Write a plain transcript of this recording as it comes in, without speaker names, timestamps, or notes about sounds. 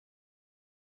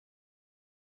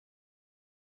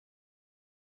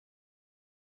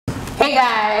Hey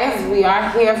guys, we are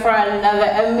here for another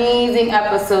amazing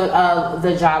episode of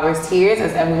The Jobber's Tears,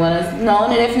 as everyone is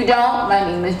known. And if you don't, my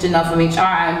name is Janelle from HR.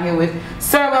 I'm here with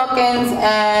Sir Wilkins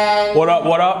and what up?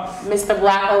 Mr.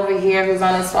 Black over here, who's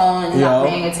on his phone and not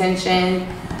paying attention.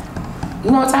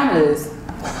 You know what time it is?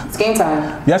 It's game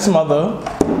time. Yes, mother.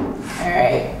 All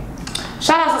right.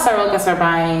 Shout out to Sir Wilkins for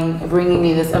bringing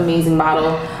me this amazing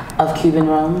bottle of Cuban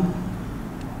rum.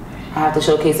 I have to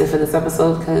showcase it for this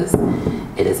episode because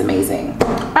it is amazing.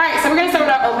 All right, so we're gonna start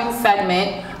with our opening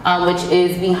segment, which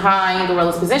is Behind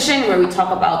Gorilla's Position, where we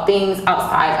talk about things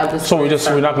outside of the So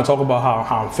we're not gonna talk about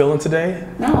how I'm feeling today?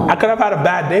 No. I could have had a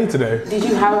bad day today. Did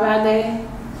you have a bad day?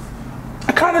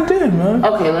 I kind of did, man.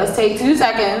 Okay, let's take 2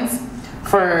 seconds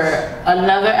for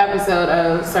another episode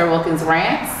of Sir Wilkins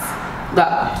Rants. Go.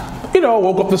 You know,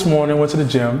 woke up this morning, went to the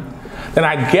gym, then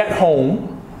I get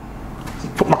home,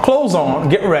 put my clothes on,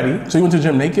 get ready. So you went to the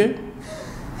gym naked?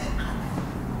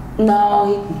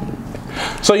 No.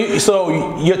 So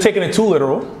you're taking it too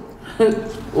literal. A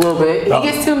little bit. He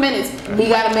gets 2 minutes. He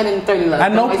got a minute and 30 left.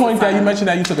 At no point that you mentioned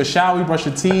that you took a shower, you brushed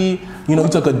your teeth, you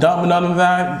took a dump and none of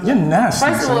that. You're nasty.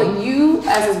 First of all, you,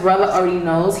 as his brother, already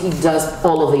knows he does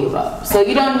all of the above. So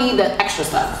you don't need the extra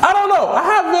stuff. I don't know. I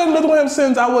have been living with him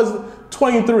since I was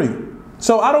 23.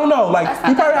 So I don't know. Like,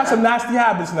 you probably have some nasty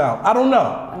habits now. I don't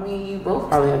know. I mean, you both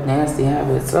probably have nasty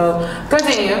habits. So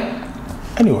continue.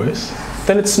 Anyways,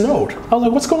 then it snowed. I was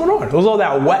like, what's going on? It was all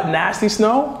that wet, nasty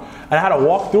snow, and I had to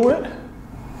walk through it.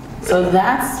 So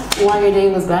that's why your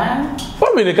day was bad?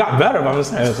 Well, I mean, it got better, but I'm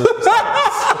just saying. It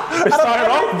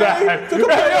started off bad. I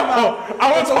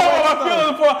want to talk about my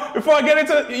feelings before I get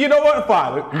into, you know what?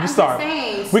 Fine, we can start.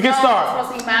 We can start. It's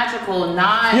supposed to be magical,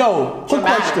 not quick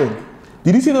question.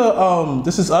 Did you see the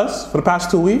This Is Us for the past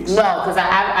 2 weeks? No, because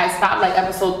I stopped like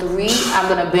episode 3. I'm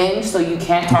gonna binge, so you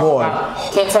can't talk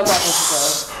about This Is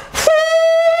Us.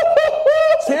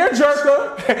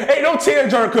 Tearjerker. Ain't no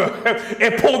tearjerker.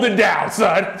 It pulled it down,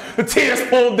 son. The tears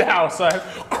pulled down, son.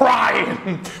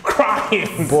 Crying.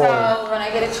 Boy. So when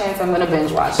I get a chance, I'm gonna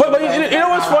binge watch. But you know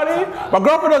what's funny? My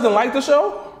girlfriend doesn't like the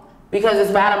show. Because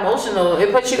it's bad emotional.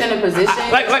 It puts you in a position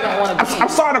that you don't want to be in. I'm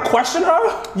starting to question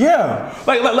her. Yeah.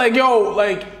 I looked at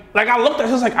her,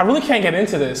 I was like, I really can't get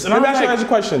into this. And let me ask you a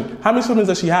question. How many siblings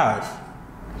does she have?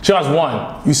 She has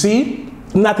 1. You see?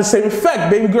 Not the same effect,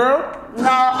 baby girl. No,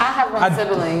 I have 1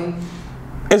 sibling.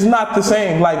 It's not the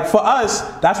same. Like, for us,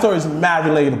 that story is mad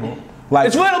relatable. Like,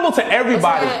 it's relatable to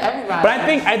everybody. But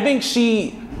I think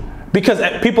she, because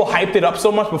people hyped it up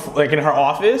so much before, like in her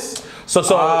office, so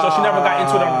she never got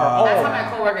into it on her own. That's how my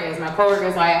coworker is. My coworker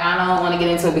is like, I don't want to get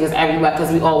into it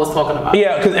because we always talking about it.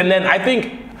 Yeah, and then I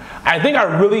think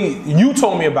you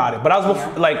told me about it, but I was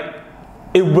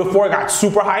before it got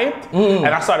super hyped, and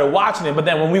I started watching it. But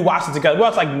then when we watched it together, we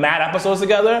watched like mad episodes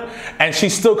together, and she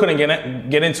still couldn't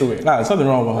get into it. Nah, there's something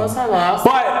wrong with her.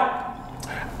 But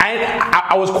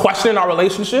I was questioning our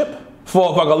relationship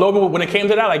for like a little bit when it came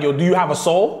to that. Like, yo, do you have a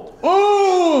soul?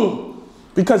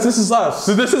 Because This Is Us.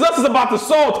 So This Is Us is about the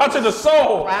soul, touching the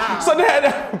soul. Wow. So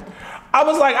then I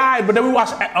was like, all right, but then we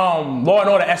watched Law and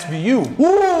Order SVU.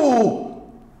 Ooh.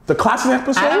 The classic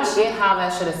episode? I don't get how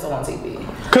that shit is still on TV.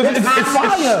 Because it's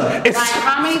fire. Like,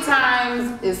 how many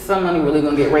times is somebody really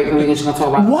gonna get raped and we're just gonna talk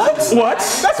about What? That's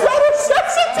sensitive.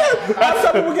 That's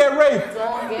how people get raped.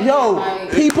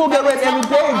 People get raped every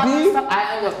day, B.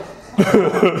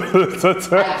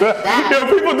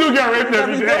 People do get raped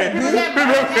every day.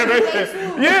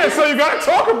 Yeah, so you gotta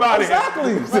talk about it.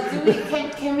 Exactly. But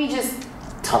can we just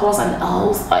talk about something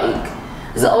else? Like,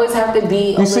 does it always have to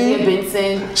be Olivia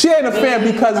Benson? She ain't a fan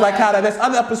because there's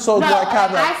other episodes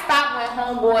I stopped when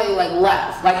Homeboy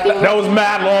left. That was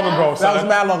mad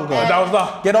long ago.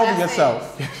 Get over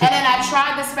yourself. And then I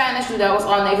tried the Spanish dude that was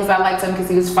on there because I liked him because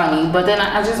he was funny. But then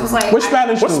I just was like, What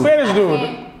Spanish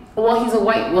dude? Well, he's the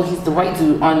white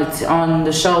dude on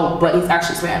the show, but he's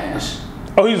actually Spanish.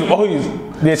 Oh, he's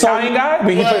the Italian guy?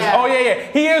 But he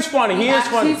is funny. He's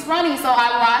funny, so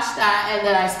I watched that and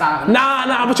then I stopped.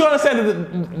 Nah, but you understand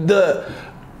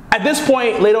at this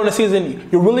point, later on in the season,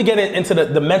 you're really getting into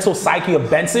the mental psyche of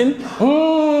Benson.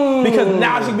 Because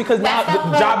now the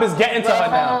job is getting to her now.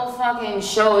 The whole fucking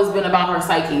show has been about her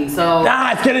psyche, so...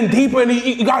 Nah, it's getting deeper and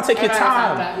you gotta take your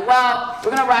time. Well,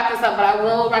 we're gonna wrap this up, but I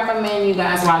will recommend you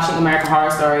guys watching American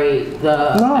Horror Story,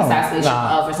 the assassination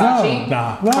of Versace.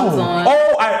 Comes on.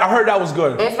 Oh, I heard that was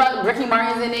good. It's about Ricky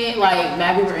Martin's in it, like,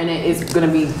 mad people are in it. It's gonna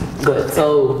be good,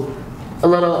 so... A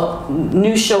little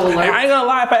new show alert. I ain't gonna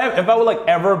lie, if I would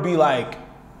ever be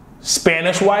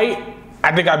Spanish white,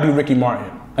 I think I'd be Ricky Martin.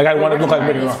 Like, I want to look like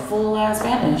Ricky Martin. Full ass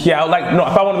Spanish. Yeah, if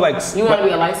I want to You want to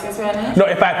be a light-skinned Spanish? No,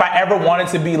 if I ever wanted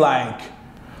to be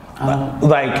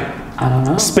Like, I don't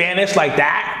know. Spanish like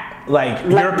that? Like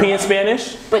European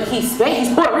Spanish? But he's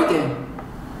Puerto Rican.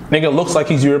 Nigga looks like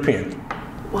he's European.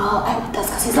 Well, that's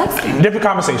because he's light skinned. Different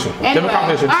conversation. Anyway, Different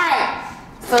conversation. All right.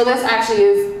 So this actually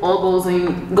is all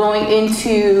going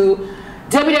into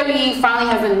WWE finally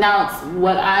has announced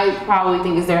what I probably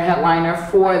think is their headliner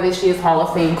for this year's Hall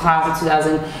of Fame class of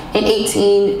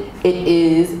 2018. It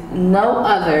is no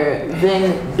other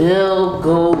than Bill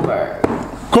Goldberg.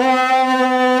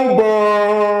 Goldberg!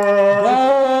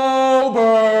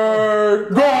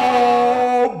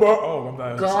 Oh, I'm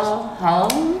dying. Go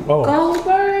home, Oh.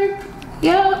 Goldberg?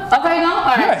 Yeah. Okay, no. All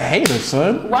right. You're a hater,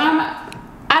 son. Why am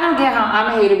I don't get how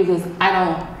I'm a hater because I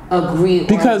don't agree.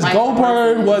 Because on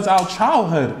Goldberg was our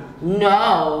childhood.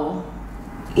 No,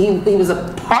 he was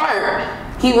a part.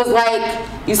 He was like,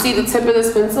 you see the tip of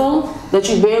this pencil that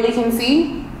you barely can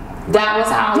see. That was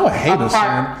how You a hater, part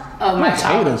son. of my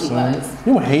childhood he son. was.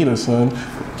 You a hater, son.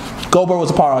 Goldberg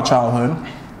was a part of our childhood.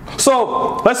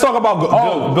 So let's talk about Bill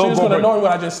You're just Goldberg. gonna know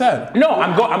what I just said. No,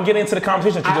 I'm getting into the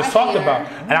conversation that you just talked about,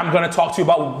 and I'm going to talk to you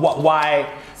about why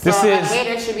this So a is.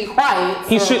 hater should be quiet.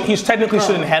 He's technically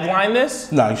shouldn't headline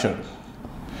this. No, you shouldn't.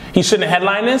 He shouldn't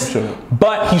headline this, He shouldn't.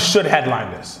 but he should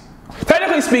headline this.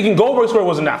 Technically speaking, Goldberg's career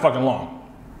wasn't that fucking long,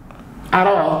 At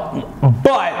all.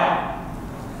 but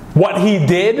what he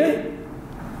did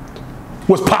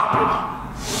was popping.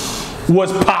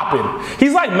 Was popping.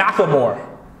 He's like Macklemore.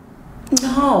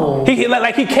 No. He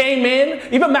came in.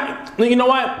 Even you know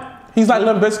what? He's like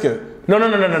Limp Bizkit. No.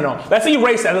 Let's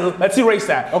erase that. Let's erase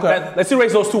that. Okay. Let's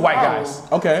erase those two white guys.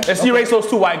 Okay. Let's erase those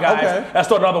two white guys. Okay. Let's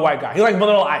throw another white guy. He's like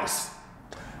Vanilla Ice.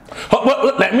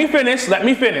 Let me finish.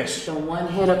 The one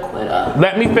hitter quitter.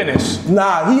 Let me finish.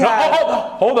 Nah, he had.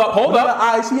 Hold up. Vanilla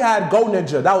Ice. He had Go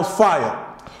Ninja. That was fire.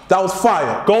 That was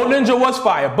fire. Gold Ninja was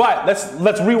fire, but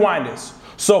let's rewind this.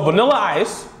 So Vanilla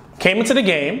Ice came into the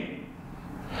game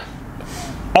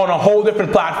on a whole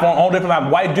different platform,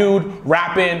 white dude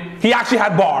rapping. He actually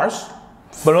had bars.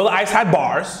 Vanilla Ice had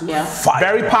bars. Yeah. Fire.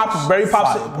 Very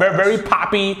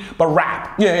poppy, but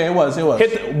rap. Yeah, it was. Blew up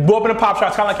in the pop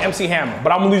charts, kind of like MC Hammer.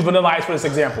 But I'm gonna use Vanilla Ice for this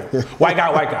example. White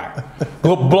guy.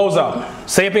 Blows up.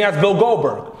 Same thing as Bill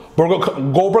Goldberg.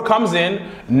 Goldberg comes in,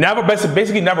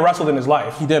 basically never wrestled in his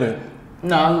life. He didn't.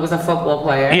 No, he was a football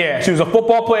player. Yeah, she was a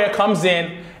football player, comes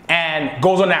in and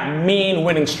goes on that mean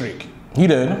winning streak. He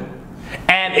did.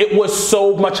 And it was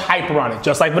so much hype around it,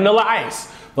 just like Vanilla Ice.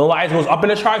 Vanilla Ice was up in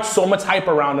the charts, so much hype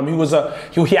around him.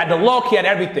 He had the look, he had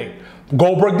everything.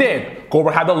 Goldberg did.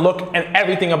 Goldberg had the look and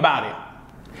everything about it.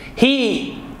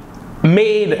 He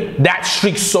made that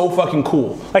streak so fucking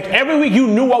cool. Like every week you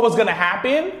knew what was gonna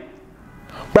happen,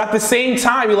 but at the same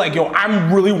time you're like, yo, I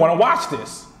really wanna watch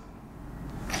this.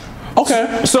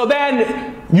 Okay. So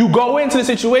then you go into the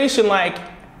situation like,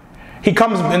 he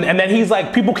comes and then he's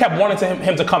like, people kept wanting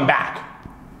him to come back.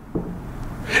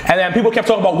 And then people kept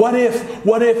talking about what if?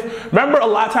 Remember a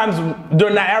lot of times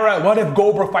during that era, what if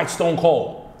Goldberg fights Stone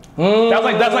Cold? That's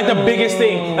like the biggest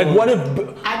thing. Like what if?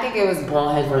 I think it was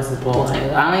ballhead versus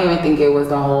ballhead. I don't even think it was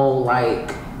the whole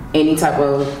like any type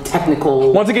of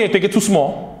technical. Once again, you think it's too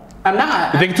small. I'm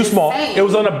not. You think it's too small. Saying. It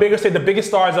was on a bigger stage, the biggest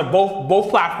stars of both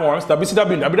platforms,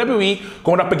 WCW and WWE,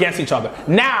 going up against each other.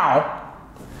 Now,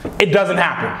 it doesn't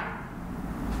happen.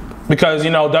 Because,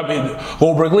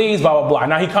 Goldberg leaves, blah, blah, blah.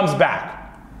 Now he comes back.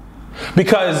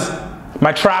 Because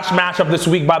my trash matchup this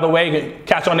week, by the way,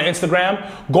 catch on the Instagram,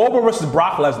 Goldberg versus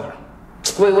Brock Lesnar.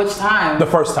 Wait, which time? The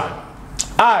first time.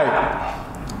 All right.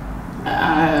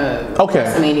 Okay.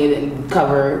 WrestleMania didn't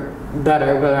cover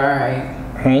better, but all right.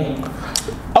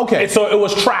 Okay. So it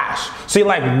was trash. So you're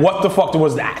like, what the fuck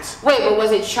was that? Wait, but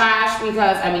was it trash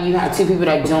because, you have two people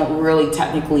that don't really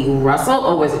technically wrestle,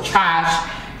 or was it trash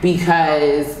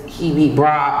because he beat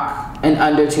Brock in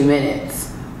under 2 minutes?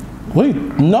 Wait,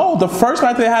 no, the first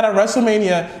match they had at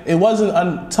WrestleMania, it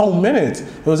wasn't 2 minutes.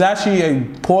 It was actually a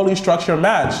poorly structured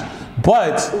match.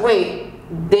 But Wait,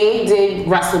 they did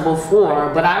wrestle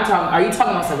before, but are you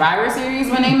talking about Survivor Series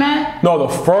when they met? No,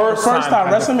 the first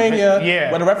time WrestleMania, yeah.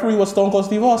 where the referee was Stone Cold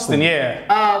Steve Austin. Yeah.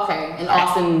 Oh, okay. And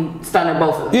Austin stunned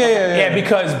both of them. Yeah,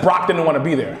 because Brock didn't want to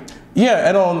be there. Yeah,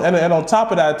 and on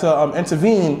top of that, to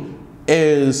intervene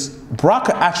is Brock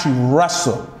could actually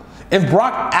wrestle. If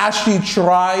Brock actually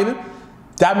tried,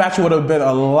 that match would have been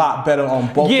a lot better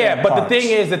on both. Yeah, but parts. the thing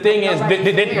is, they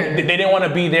didn't want to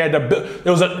be there.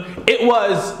 It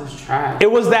was trash.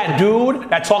 It was that dude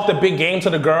that talked a big game to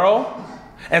the girl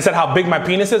and said how big my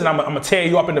penis is, and I'm gonna tear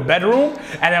you up in the bedroom.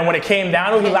 And then when it came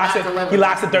down, he lasted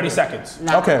 30 seconds.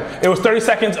 No. Okay, it was 30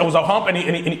 seconds. It was a hump, and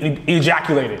he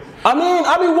ejaculated. I mean,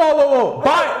 whoa.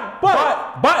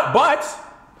 But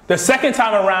the second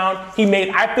time around,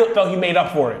 I felt he made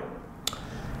up for it.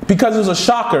 Because it was a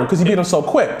shocker, because he beat him so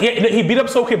quick. Yeah, he beat up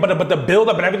so quick, but the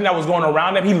build-up and everything that was going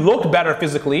around him, he looked better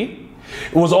physically.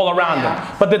 It was all around him.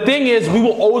 But the thing is, we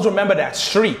will always remember that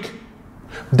streak.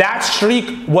 That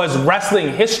streak was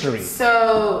wrestling history.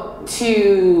 So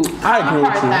to I agree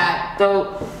with you. that,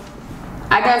 though,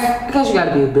 I guess you got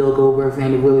to be a Bill Goldberg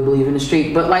fan to really believe in the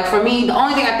streak. But like for me, the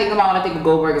only thing I think about when I think of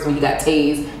Goldberg is when he got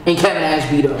tased and Kevin Nash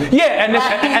beat him. Yeah, and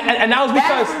that was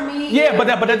because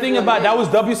but the thing about that was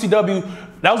WCW.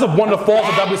 That was one of the faults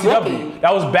of WCW.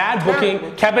 That was bad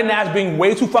booking. Kevin Nash being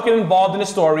way too fucking involved in the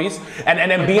stories and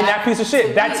then being that piece of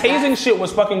shit. That tasing shit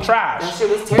was fucking trash. That shit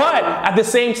was terrible. But at the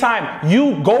same time,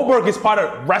 Goldberg is part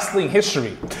of wrestling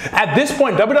history. At this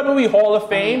point, WWE Hall of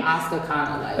Fame. Oscar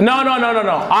kind of like. No.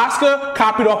 Oscar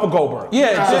copied off of Goldberg.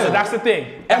 Yeah, so that's the thing.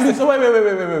 So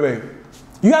wait.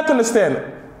 You have to understand,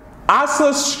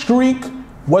 Oscar's streak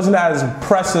wasn't as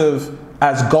impressive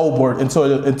as Goldberg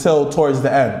until towards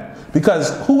the end.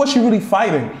 Because who was she really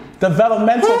fighting?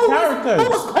 Developmental characters.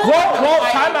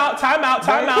 Well, time out.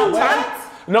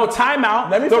 No, time out.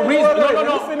 Let me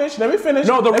finish.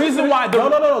 No, the reason why.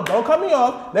 No, don't cut me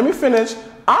off. Let me finish.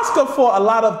 Oscar fought a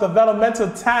lot of developmental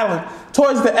talent.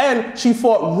 Towards the end, she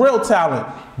fought real talent.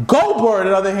 Goldberg,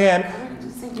 on the other hand,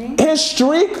 his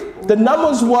streak, the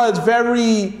numbers was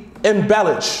very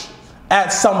embellished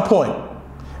at some point.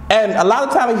 And a lot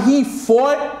of talent he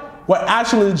fought were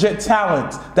actually legit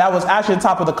talent that was actually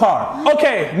top of the card.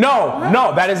 Okay, no,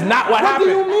 that is not what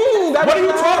happened. What do you mean? What are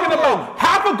you talking about?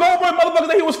 Half of Goldberg motherfuckers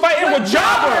that he was fighting were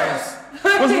jobbers.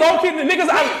 Was low-key the niggas.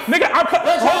 Hold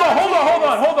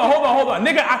on.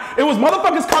 Nigga, it was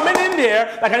motherfuckers coming in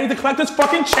there like I need to collect this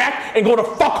fucking check and go to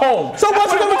fuck home. So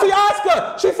what's the difference to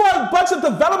Oscar? She fought a bunch of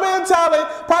developmental talent.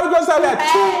 Probably girls that had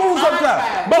 2 moves up there.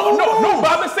 But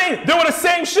I'm just saying they were the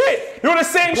same shit. They were the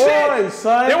same shit.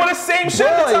 Son. They were the same shit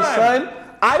at the time. Son.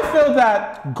 I feel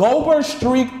that Goldberg's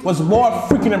streak was more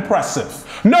freaking impressive.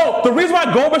 No, the reason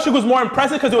why Goldberg's streak was more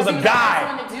impressive because it was a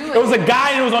guy. It was a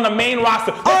guy and it was on the main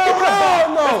roster.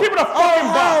 Let's keep it a fucking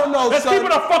buck. Let's keep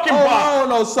it a fucking buck. Oh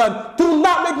no, son. Do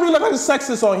not make me look like a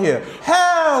sexist on here.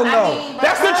 Hell no.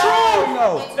 That's the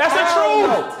truth. That's the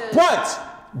truth.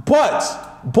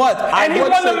 But and he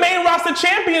won the main roster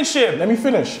championship. Let me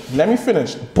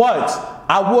finish. But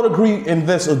I would agree in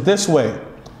this way.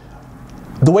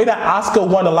 The way that Asuka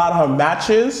won a lot of her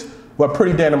matches were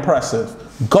pretty damn impressive.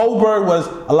 Goldberg was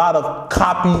a lot of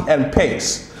copy and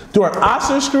paste. During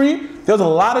Asuka's streak, there was a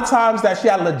lot of times that she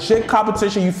had legit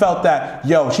competition. You felt that,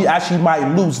 she actually might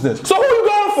lose this. So who are you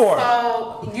going for?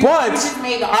 So you just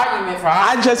made the argument for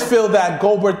Asuka. I just feel that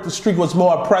Goldberg's streak was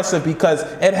more impressive because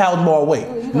it held more weight.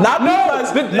 Let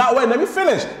me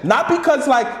finish. Not because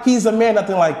like he's a man,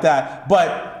 nothing like that,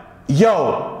 but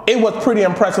it was pretty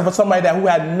impressive for somebody who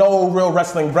had no real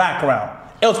wrestling background.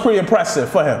 It was pretty impressive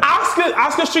for him.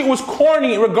 Asuka Street was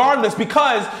corny regardless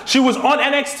because she was on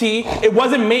NXT. It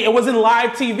wasn't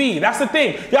live TV. That's the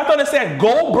thing. You have to understand,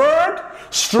 Goldberg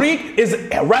Streak is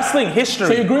wrestling history.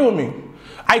 So you agree with me?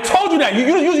 I told you that.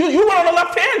 You went on a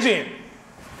left tangent.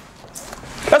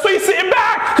 That's why you're sitting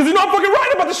back because you know I'm fucking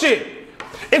right about the shit.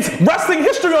 It's wrestling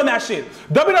history on that shit.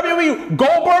 WWE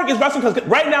Goldberg is wrestling because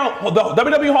right now the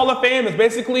WWE Hall of Fame is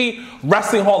basically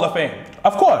Wrestling Hall of Fame.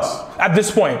 Of course. At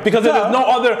this point, because there's no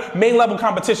other main level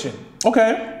competition.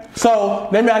 Okay. So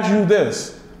let me ask you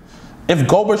this: if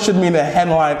Goldberg should be the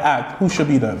headline act, who should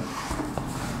be then?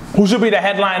 Who should be the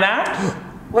headline act?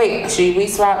 Wait, should we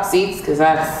swap seats? Because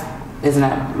isn't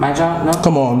that my job? No.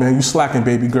 Come on, man. You slacking,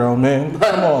 baby girl, man.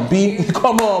 Come on, B.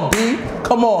 Come on, B.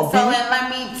 So then let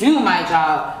me do my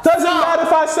job. Doesn't matter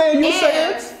if I say it, you say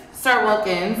it. Sir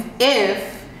Wilkins,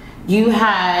 if you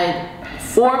had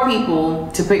 4 people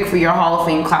to pick for your Hall of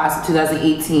Fame class of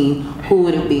 2018, who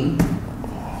would it be?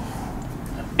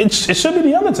 It should be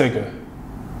The Undertaker.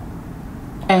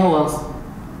 And who else?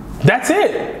 That's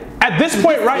it. At this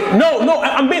point, right? No.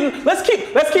 Let's keep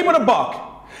it a buck.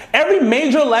 Every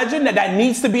major legend that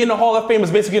needs to be in the Hall of Fame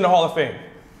is basically in the Hall of Fame,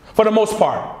 for the most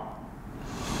part.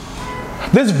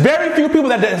 There's very few people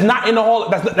that's not in the Hall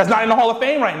of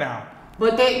Fame right now.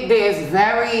 But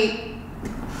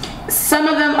some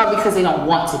of them are because they don't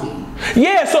want to be.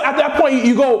 Yeah, so at that point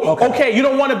you go, okay, you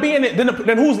don't want to be in it,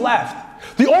 then who's left?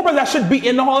 The Oprahs that should be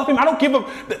in the Hall of Fame, I don't give a.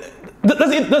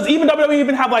 Does even WWE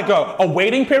even have like a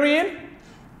waiting period?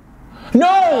 No.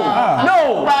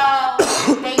 Well,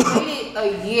 they waited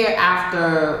a year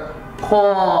after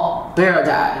Paul Bearer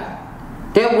died.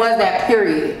 There was that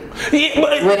period. It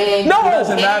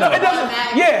doesn't matter.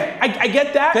 Yeah, I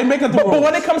get that. They make it but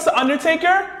when it comes to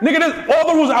Undertaker, nigga, all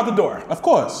the rules are out the door. Of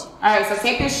course. All right, so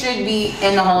Taker should be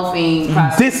in the Hall of Fame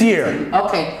class this year.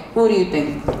 Okay, who do you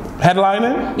think?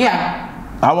 Headlining? Yeah.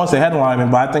 I won't say headlining,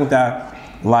 but I think that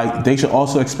like they should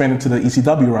also expand it to the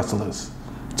ECW wrestlers.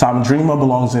 Tom Dreamer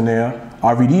belongs in there.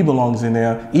 RVD belongs in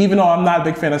there. Even though I'm not a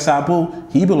big fan of Sabu,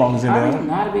 he belongs in there. I'm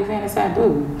not a big fan of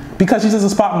Sabu. Because he's just a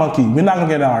spot monkey. We're not gonna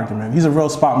get in an argument. He's a real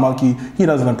spot monkey. He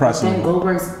doesn't impress me. Then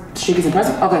Goldberg's streak is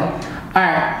impressive? Okay.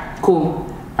 Alright, cool.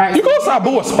 Alright. You call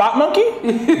Sabu a spot monkey?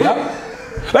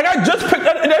 Yep. Like I just picked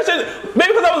up, and that's it.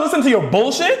 Maybe because I was listening to your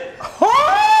bullshit.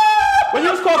 When you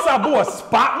just call Sabu a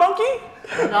spot monkey?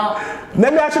 No.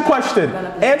 Let me ask you a question.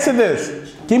 Answer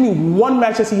this. Give me one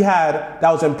match that he had that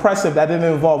was impressive that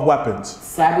didn't involve weapons.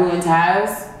 Sabu and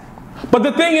Taz. But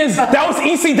the thing is, that was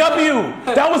ECW.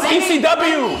 That was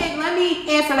ECW. Let me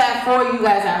answer that for you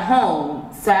guys at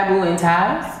home. Sabu and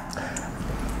Taz.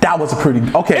 That was a pretty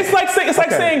okay. It's like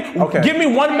saying, give me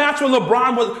one match where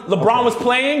LeBron was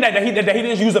playing that he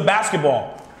didn't use a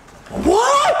basketball.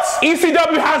 What?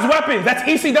 ECW has weapons. That's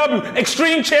ECW,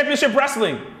 Extreme Championship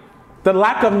Wrestling. The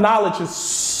lack of knowledge is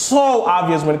so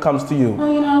obvious when it comes to you.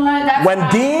 Well, you know what? That's when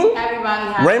Dean,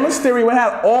 Rey has Mysterio, we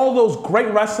had all those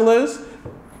great wrestlers.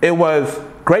 It was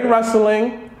great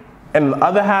wrestling, and the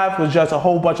other half was just a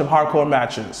whole bunch of hardcore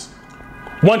matches.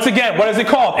 Once again, what is it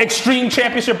called? Extreme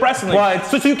Championship Wrestling. Right.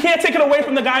 So you can't take it away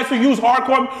from the guys who use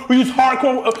hardcore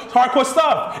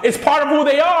stuff. It's part of who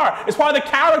they are. It's part of the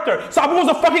character. Sabu was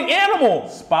a fucking animal.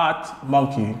 Spot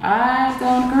monkey. I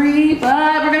don't agree,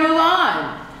 but we're gonna move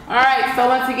on. All right. So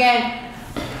once again,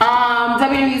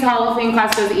 WWE's Hall of Fame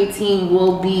Class 2018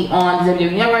 will be on the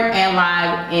WWE Network and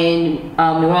live in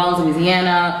New Orleans,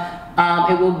 Louisiana.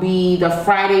 It will be the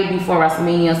Friday before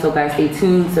WrestleMania, so guys, stay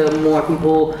tuned to more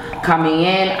people coming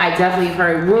in. I definitely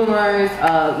heard rumors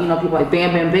of, people like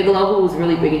Bam Bam Bigelow, who's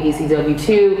really big in ECW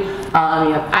too. You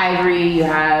have Ivory, you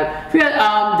have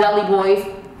Dudley Boys,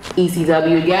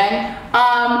 ECW again.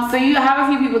 So you have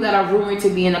a few people that are rumored to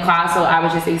be in the class, so I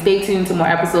would just say stay tuned to more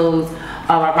episodes of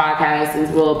our podcast,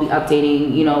 and we'll be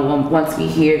updating, once we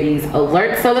hear these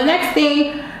alerts. So the next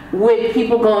thing, with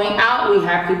people going out, we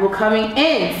have people coming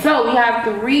in. So we have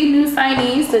 3 new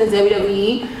signees to the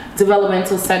WWE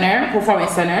Developmental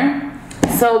Performance Center.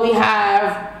 So we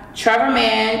have Trevor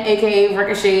Mann, aka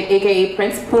Ricochet, aka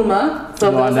Prince Puma.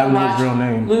 So those that watch his real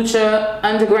name. Lucha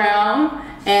Underground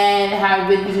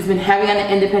and he's been heavy on the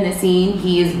independent scene.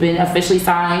 He has been officially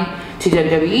signed to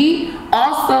WWE.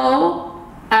 Also,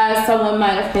 as someone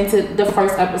might have hinted the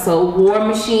first episode, War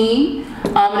Machine,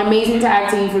 an amazing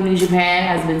tag team from New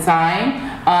Japan, has been signed.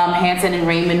 Hanson and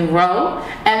Raymond Rowe.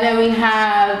 And then we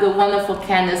have the wonderful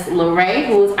Candice LeRae,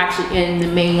 who is actually in the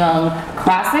Mae Young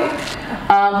Classic,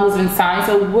 who's been signed.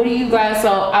 So what do you guys,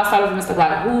 I'll start with Mr.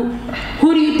 Black.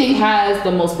 Who do you think has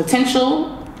the most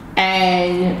potential,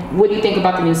 and what do you think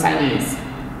about the new signees?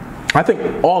 I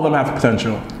think all of them have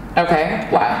potential. Okay,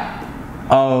 why?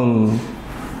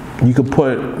 You could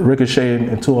put Ricochet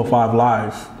in 205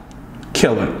 Live,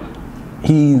 kill it.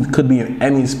 He could be in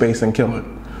any space and kill it.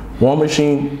 War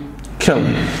Machine, kill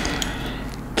it.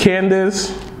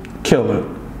 Candice, kill it.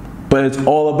 But it's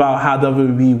all about how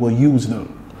WWE will use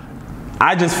them.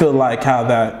 I just feel like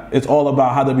it's all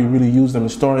about how WWE really use them in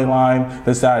storyline,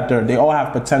 this, that, third. They all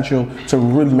have potential to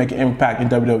really make an impact in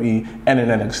WWE and in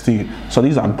NXT. So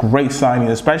these are great signings,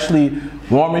 especially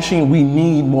War Machine. We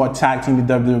need more tag team in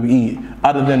WWE,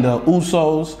 other than the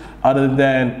Usos, other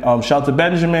than Shelton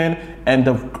Benjamin, and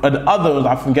the others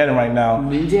I'm forgetting right now.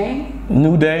 New Day?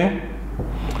 New Day.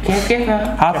 Can't forget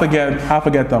them. I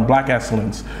forget them. Black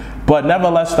Excellence. But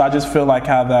nevertheless, I just feel like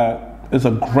how that is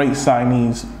a great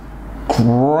signees.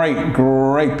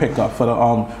 Great pickup for the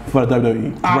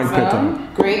WWE. Awesome. Great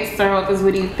pickup. Great. Sir Wilkins,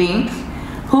 what do you think?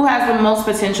 Who has the most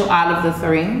potential out of the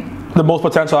 3? The most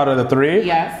potential out of the 3?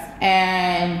 Yes.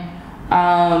 And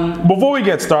before we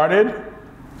get started,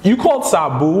 you called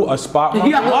Sabu a spot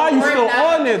monkey? Why are you still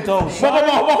on it though? But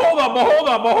hold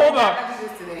up.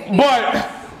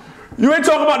 But you ain't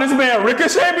talking about this man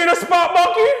Ricochet being a spot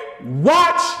monkey?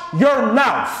 Watch your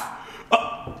mouth.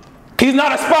 He's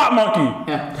not a spot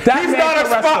monkey. Yeah. He's not a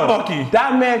spot monkey.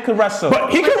 That man could wrestle.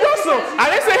 But he can wrestle. I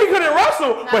didn't say he couldn't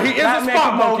wrestle, but he is a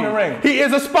spot monkey. He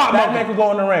is a spot monkey. That man could go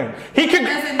in the ring. He could.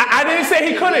 I didn't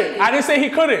say he couldn't. I didn't say he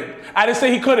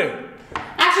couldn't.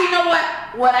 Actually, you know what?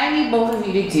 What I need both of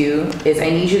you to do is I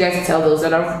need you guys to tell those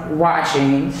that are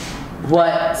watching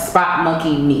what spot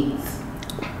monkey means.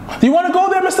 Do you want to go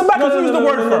there, Mr. Black? Let's use the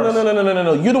word first.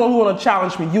 No. You're the one who want to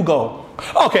challenge me. You go.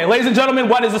 Okay, ladies and gentlemen,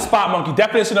 what is a spot monkey?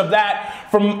 Definition of that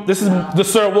this is the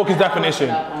Sir Wilkins definition.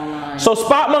 So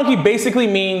spot monkey basically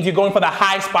means you're going for the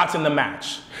high spots in the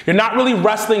match. You're not really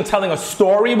wrestling, telling a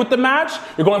story with the match.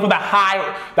 You're going for the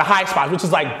high spots, which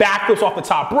is like backflips off the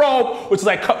top rope, which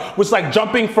is like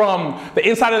jumping from the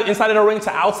inside of the ring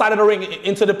to outside of the ring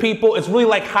into the people. It's really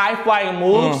like high flying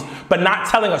moves, but not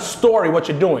telling a story what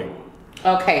you're doing.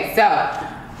 Okay,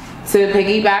 so to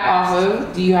piggyback off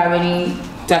of, do you have any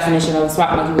definition of a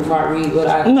spot monkey before I read what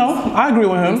I... No, I agree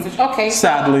with him. Okay.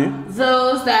 Sadly. So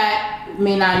those that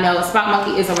may not know, a spot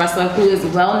monkey is a wrestler who is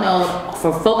well known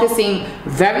for focusing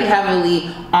very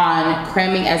heavily on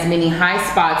cramming as many high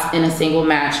spots in a single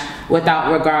match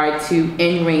without regard to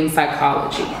in-ring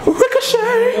psychology.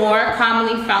 Ricochet! More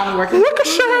commonly found working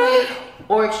Ricochet!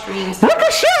 Or extreme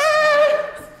Ricochet!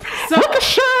 So,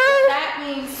 Ricochet! that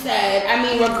being said, I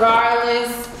mean,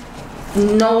 regardless,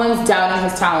 no one's doubting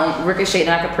his talent. Ricochet, and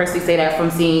I could personally say that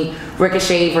from seeing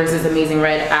Ricochet versus Amazing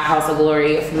Red at House of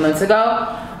Glory a few months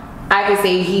ago. I could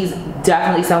say he's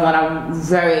definitely someone I'm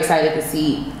very excited to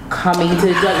see coming to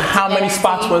the How many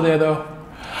spots were there though?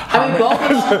 I mean, both of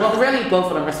them, but really both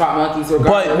of them are spot monkeys.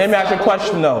 But let me ask you a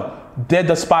question though. Did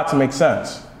the spots make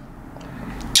sense?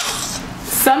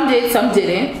 Some did, some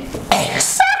didn't.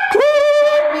 Exactly!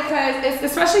 Because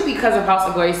especially because of House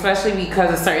of Glory, especially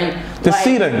because of certain the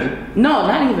seating. No,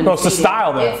 not even. No, it's the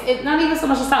style though. It's not even so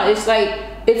much the style. It's like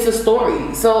it's a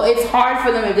story. So it's hard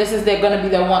for them if this is going to be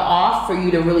their one off for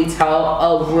you to really tell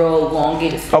a real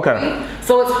elongated story. Okay.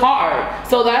 So it's hard.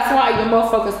 So that's why you're more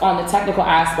focused on the technical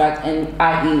aspect, and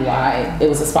i.e. why it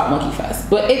was a spot monkey fest.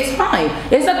 But it's fine.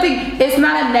 It's something. It's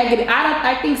not a negative.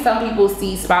 I think some people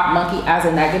see spot monkey as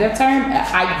a negative term.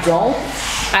 I don't.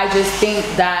 I just think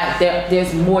that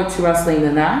there's more to wrestling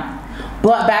than that.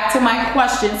 But back to my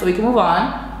question, so we can move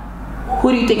on.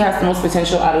 Who do you think has the most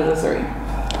potential out of the three?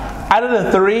 Out of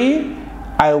the three,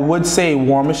 I would say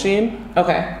War Machine.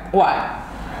 Okay. Why?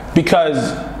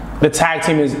 Because the tag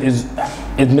team is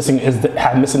missing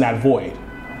that void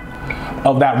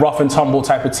of that rough and tumble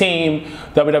type of team.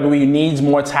 WWE needs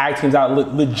more tag teams out,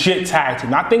 legit tag team,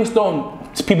 not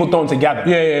people thrown together.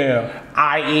 Yeah.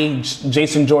 I.e.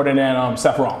 Jason Jordan and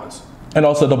Seth Rollins. And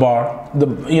also the Bar. The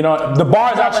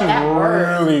Bar is actually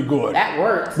really good. That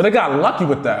works. But they got lucky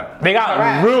with that. They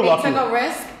got real lucky. They took a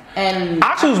risk. And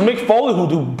actually, it was Mick Foley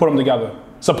who put them together,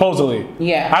 supposedly.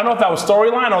 Yeah. I don't know if that was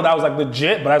storyline or that was like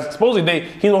legit, but supposedly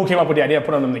he's the one who came up with the idea of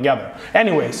putting them together.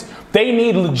 Anyways, they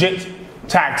need legit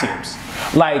tag teams.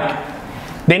 Like,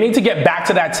 they need to get back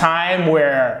to that time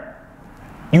where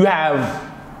you have,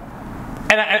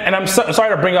 and I'm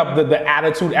sorry to bring up the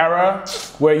Attitude Era,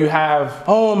 where you have.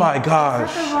 Oh my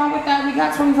gosh. There's nothing wrong with that. We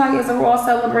got 25 years of Raw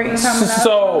celebrating coming up.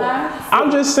 So I'm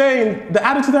just saying the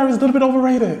Attitude Era is a little bit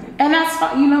overrated. And that's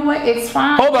fine. You know what? It's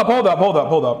fine. Hold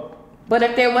up. But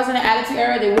if there wasn't an Attitude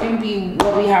Era, there wouldn't be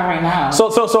what we have right now.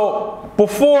 So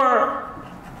before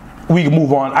we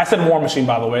move on, I said War Machine,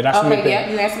 by the way. That's okay. Yeah,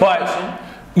 you answered my question. But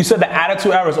you said the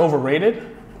Attitude Era is overrated.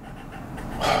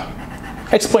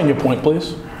 Explain your point,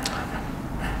 please.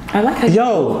 I like how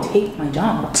you take my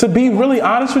job. To be really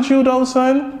honest with you though,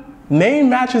 son, name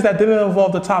matches that didn't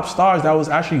involve the top stars that was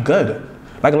actually good.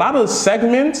 Like a lot of the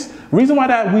segments, reason why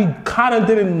that we kind of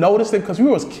didn't notice it because we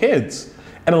was kids.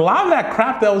 And a lot of that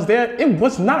crap that was there, it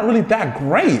was not really that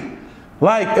great.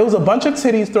 Like it was a bunch of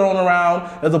titties thrown around,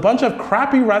 there's a bunch of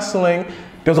crappy wrestling,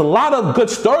 there's a lot of good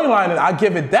storyline and I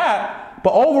give it that,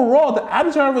 but overall the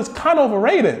Attitude Era is kind of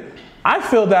overrated. I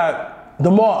feel that the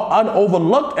more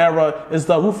unoverlooked era is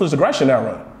the Ruthless Aggression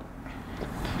Era.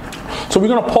 So we're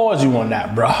gonna pause you on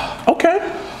that, bruh. Okay.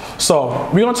 So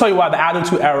we're gonna tell you why the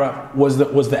Attitude Era was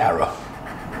the era.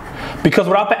 Because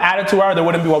without the Attitude Era, there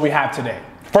wouldn't be what we have today.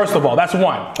 First of all, that's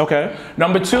one. Okay.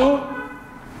 Number two,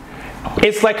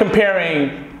 it's like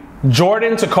comparing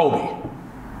Jordan to Kobe.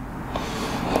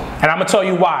 And I'm gonna tell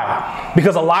you why.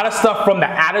 Because a lot of stuff from the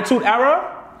Attitude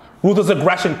Era, Ruthless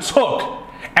Aggression took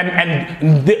and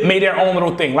made their own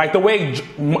little thing. Like the way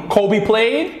Kobe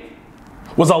played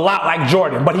was a lot like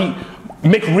Jordan, but he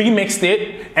remixed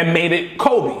it and made it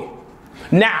Kobe.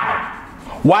 Now,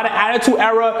 why the Attitude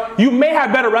Era? You may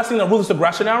have better wrestling than the Ruthless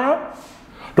Aggression Era.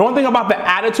 The one thing about the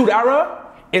Attitude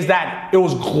Era is that it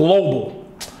was global.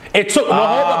 It took, hold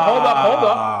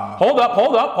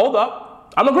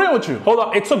up. I'm agreeing with you. Hold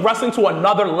up, it took wrestling to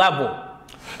another level.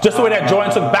 Just the way that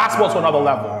Jordan took basketball to another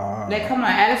level. Like, come on,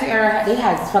 Attitude Era, they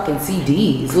had fucking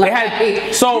CDs. Like,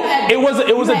 it was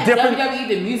a different. WWE,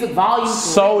 the music volume.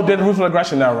 So did Ruthless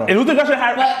Aggression Era. Ruthless Aggression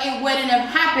had. But it wouldn't have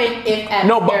happened if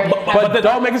Attitude Era. But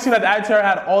don't make it seem that the Attitude Era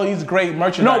had all these great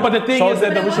merchandise. No, but the thing is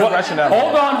that the Ruthless Aggression Era.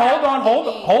 Hold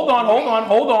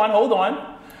on.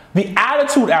 The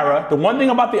Attitude Era. The one thing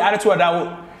about the Attitude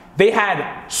Era, they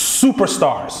had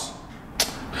superstars.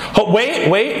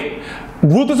 Wait.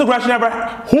 Ruthless Aggression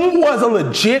Era, who was a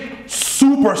legit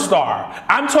superstar.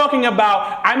 I'm talking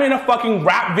about, I'm in a fucking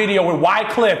rap video with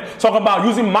Wycliffe talking about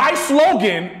using my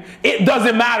slogan, it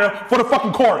doesn't matter, for the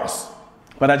fucking chorus.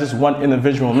 But I just one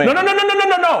individual man.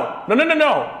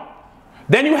 No.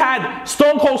 Then you had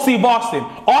Stone Cold Steve Austin.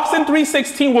 Austin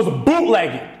 316 was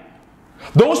bootlegging.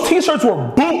 Those t-shirts were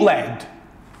bootlegged.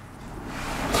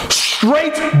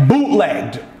 Straight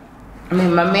bootlegged. I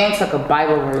mean, my man took a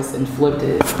Bible verse and flipped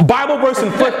it. Bible verse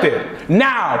and flipped it.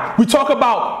 Now, we talk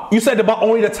about, you said about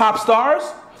only the top stars.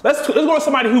 Let's go to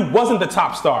somebody who wasn't the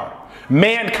top star.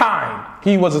 Mankind.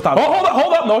 He was the top. Oh,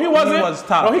 hold up. No, he wasn't. He was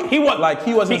top. No, he was. Like,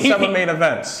 he was in several main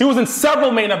events. He was in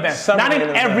several main events. Not in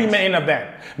every main event.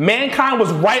 Mankind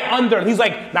was right under. He's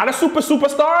like, not a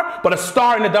superstar, but a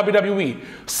star in the WWE.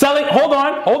 Selling, hold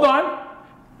on.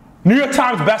 New York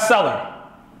Times bestseller.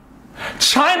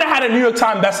 China had a New York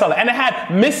Times bestseller, and it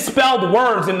had misspelled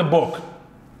words in the book.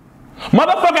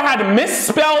 Motherfucker had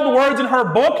misspelled words in her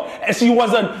book, and she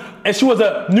was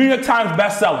a New York Times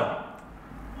bestseller.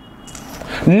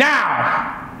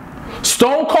 Now,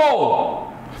 Stone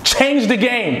Cold changed the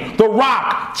game. The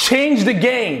Rock changed the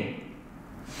game.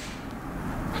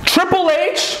 Triple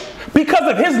H,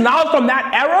 because of his knowledge from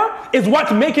that era, is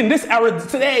what's making this era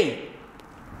today.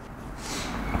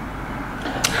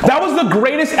 That was the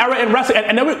greatest era in wrestling,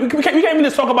 and then we can't even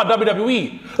just talk about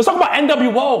WWE. Let's talk about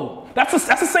NWO. That's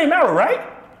the same era, right?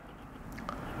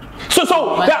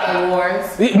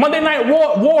 Monday Night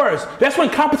Wars. That's when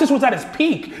competition was at its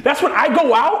peak. That's when I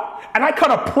go out and I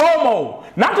cut a promo,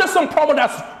 not just some promo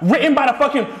that's written by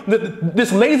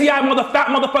this lazy eye fat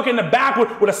motherfucker in the back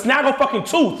with a snaggle fucking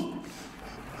tooth,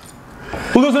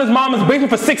 who lives in his mama's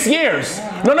basement for 6 years.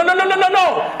 No.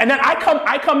 And then I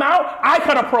come out, I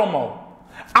cut a promo.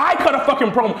 I cut a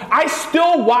fucking promo. I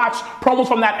still watch promos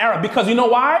from that era because you know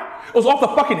why? It was off the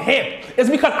fucking hip. It's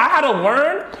because I had to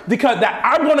learn that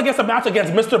I'm going to get a match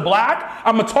against Mr. Black.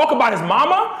 I'm going to talk about his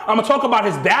mama. I'm going to talk about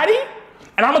his daddy.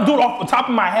 And I'm going to do it off the top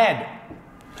of my head.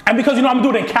 And because, I'm going to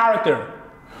do it in character.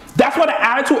 That's why the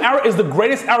Attitude Era is the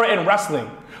greatest era in wrestling.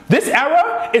 This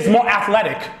era is more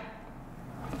athletic.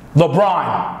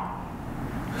 LeBron.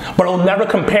 But it'll never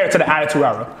compare to the Attitude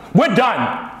Era. We're done.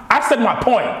 I said my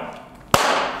point.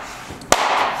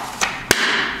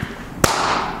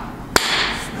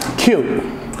 Cute.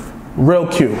 Real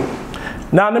cute.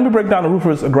 Now let me break down the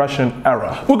Ruthless Aggression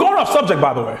Era. We're going off subject,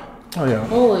 by the way. Oh yeah.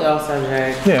 Fully off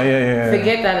subject. Yeah.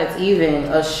 Forget that it's even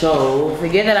a show.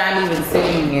 Forget that I'm even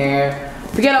sitting here.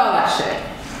 Forget all that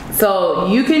shit. So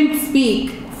you can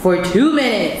speak for 2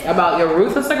 minutes about your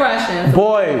ruthless aggression.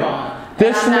 Boy.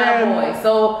 This man,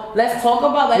 so let's talk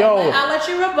about that. I'll let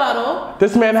you rebuttal.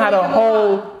 This man had a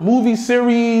whole movie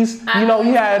series. He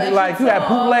had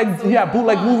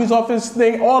bootleg movies off his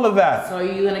thing, all of that. So are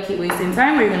you gonna keep wasting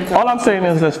time, or are you gonna talk? All I'm saying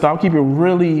is this: I'll keep it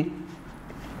really,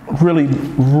 really,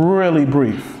 really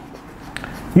brief.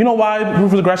 You know why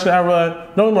Ruthless Aggression Era?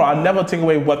 No, I never take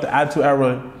away what the Attitude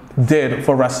Era did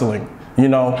for wrestling.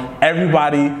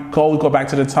 Everybody could always go back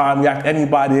to the time. You ask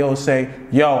anybody, they'll say,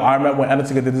 yo, I remember when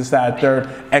Undertaker did this, that, third,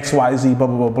 XYZ, blah,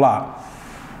 blah, blah, blah.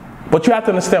 But you have to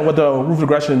understand what the Ruthless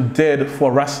Aggression did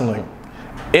for wrestling.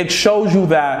 It shows you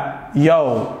that,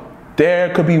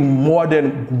 there could be more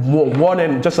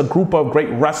than just a group of great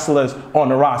wrestlers on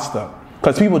the roster.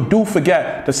 Because people do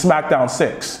forget the SmackDown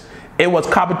 6. It was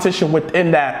competition within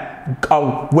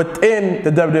within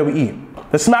the WWE.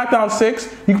 The SmackDown 6,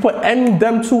 you can put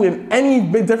them two in any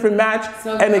big different match,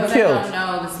 and it killed. I don't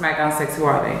know the SmackDown 6. Who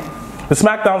are they? The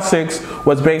SmackDown 6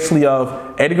 was basically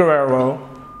of Eddie Guerrero,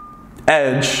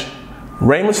 Edge,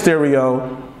 Rey Mysterio,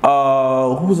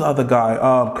 who's the other guy?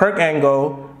 Kurt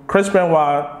Angle, Chris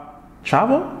Benoit,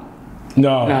 Chavo?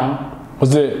 No.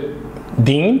 Was it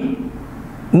Dean?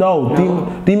 No.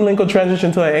 Dean Malenko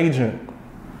transitioned to an agent.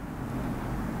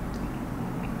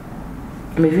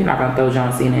 I mean, if you're not gonna throw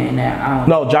John Cena in there, I don't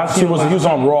know. No, John Cena he was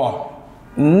on Raw.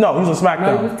 No, he was on SmackDown.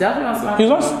 No, he was definitely on SmackDown. He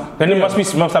was on. Then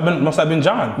it must have been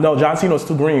John. No, John Cena was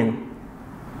too green.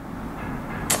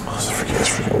 It's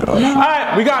freaking good. All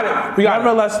right, we got it.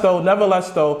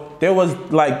 Nevertheless though, there was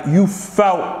you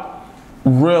felt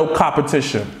real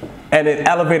competition, and it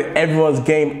elevated everyone's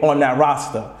game on that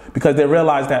roster because they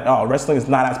realized that wrestling is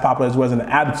not as popular as it was in the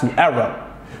Attitude Era.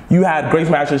 You had great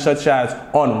matches such as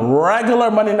on regular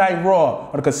Monday Night Raw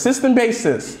on a consistent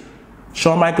basis,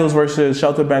 Shawn Michaels versus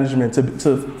Shelton Benjamin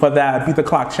for that Beat the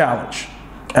Clock challenge.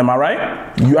 Am I right?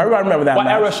 Everybody remember that match. What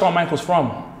era is Shawn Michaels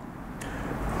from?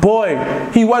 Boy,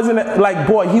 he wasn't in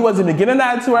the beginning of the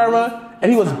Attitude Era,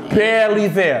 and he was barely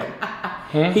there.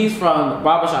 He's from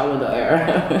barbershop window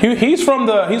era. He's actually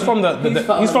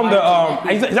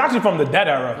from the Dead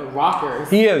era. The Rockers.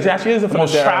 He actually is from the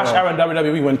most the Dead trash era. era in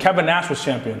WWE when Kevin Nash was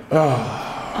champion.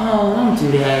 Oh,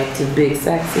 don't do that to Big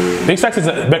Sexy. Big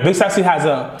Sexy has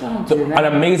an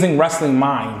amazing wrestling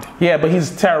mind. Yeah, but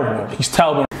he's terrible. He's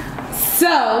terrible.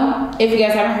 So, if you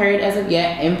guys haven't heard as of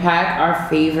yet, Impact, our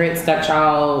favorite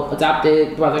stepchild,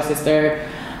 adopted brother, sister,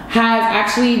 has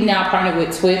actually now partnered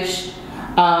with Twitch,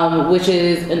 which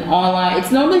is an online,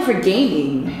 it's normally for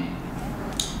gaming.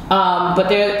 But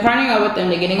they're partnering up with them,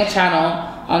 they're getting a channel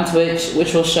on Twitch,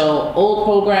 which will show old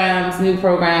programs, new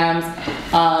programs,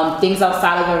 things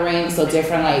outside of the ring, so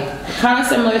different, like, kind of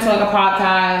similar to like a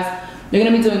podcast. They're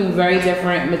gonna be doing very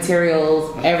different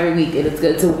materials every week, and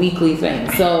it's a weekly thing.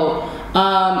 So,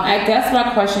 I guess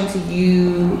my question to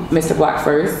you, Mr. Black,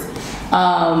 first,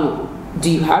 do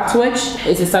you have Twitch?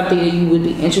 Is it something that you would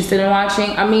be interested in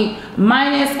watching? I mean,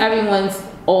 minus everyone's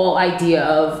all idea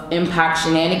of Impact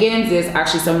shenanigans, there's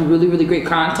actually some really, really great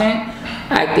content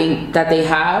I think that they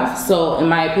have, so in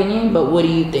my opinion, but what do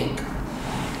you think?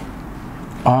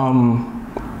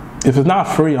 If it's not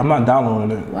free, I'm not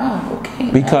downloading it. Wow, okay.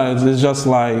 Because it's just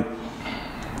like,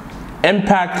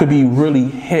 Impact could be really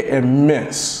hit and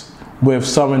miss with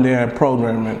some of their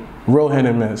programming, real hit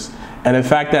and miss. And the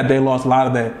fact that they lost a lot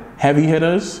of their heavy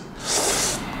hitters,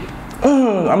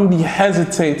 I'm gonna be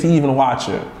hesitate to even watch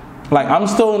it. Like, I'm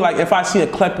still like, if I see a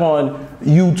clip on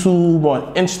YouTube or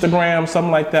Instagram,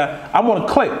 something like that, I want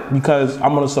to click because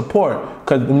I'm going to support,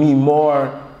 because we need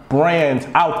more brands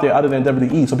out there other than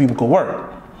WWE so people could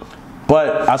work.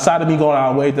 But outside of me going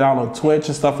our way down on Twitch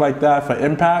and stuff like that for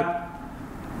Impact,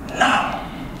 no.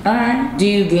 Alright. Do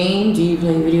you game? Do you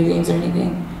play video games or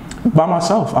anything? By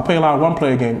myself. I play a lot of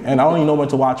one-player games, and I only know when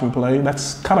to watch me play.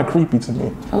 That's kind of creepy to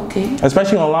me. Okay.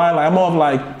 Especially online. Like, I'm more of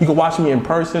like, you can watch me in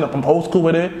person. I'm old school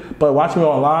with it, but watching me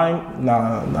online,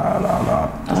 nah.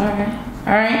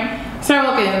 Alright.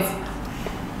 Sarah Wilkins,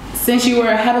 since you were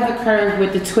ahead of the curve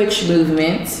with the Twitch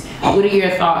movement, what are your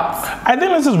thoughts? I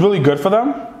think this is really good for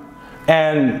them.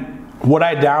 And would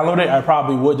I download it? I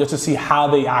probably would, just to see how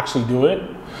they actually do it.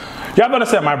 You have to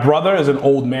understand, my brother is an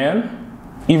old man.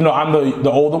 Even though I'm the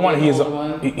older one, he's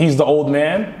the old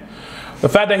man. The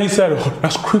fact that he said, oh,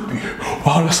 that's creepy.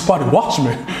 Oh, let's somebody watch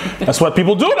me. That's what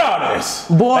people do nowadays.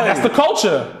 Boy. And that's the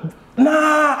culture. Nah,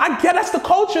 I get that's the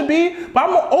culture, B. But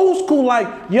I'm old school, like,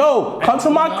 yo, come to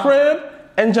my crib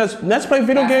and just let's play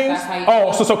video games.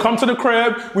 Oh, so come to the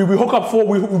crib. We hook up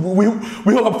we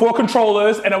hook up 4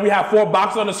 controllers, and then we have 4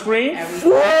 boxes on the screen.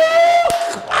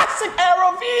 Classic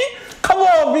era, V. Come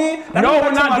on, V. No,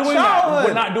 we're not doing that.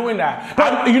 We're not doing that.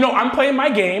 I'm playing my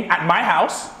game at my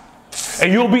house,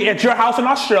 and you'll be at your house in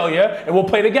Australia, and we'll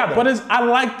play together. But I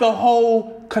like the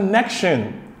whole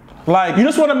connection. Like, you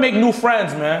just want to make new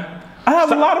friends, man. I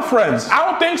have a lot of friends. I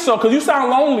don't think so, because you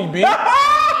sound lonely, B.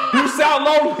 You sound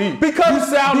lonely. Because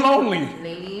you sound lonely.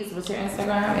 Ladies, what's your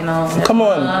Instagram? You know, come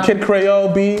on, Kid Creole,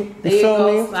 B. You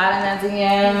feel me? Slide in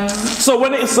that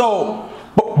DM.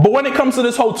 But when it comes to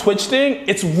this whole Twitch thing,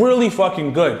 it's really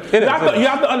fucking good. You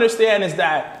have to understand is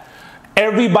that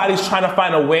everybody's trying to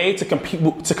find a way to compete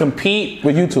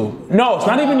with YouTube. No, it's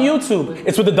not even YouTube.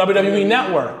 It's with the WWE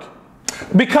Network.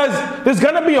 Because there's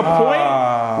gonna be a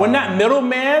point when that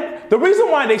middleman, the reason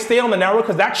why they stay on the network,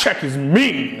 because that check is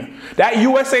mean. That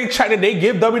USA check that they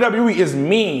give WWE is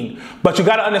mean. But you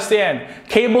gotta understand,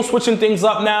 cable switching things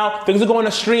up now, things are going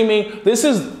to streaming. This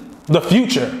is the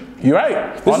future. You're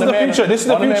right. This is the future. This is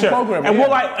the future. Program, and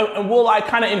will I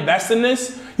kind of invest in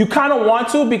this? You kind of want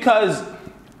to, because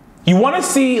you want to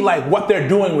see like what they're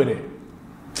doing with it.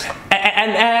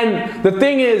 And the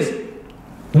thing is,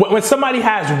 when somebody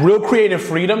has real creative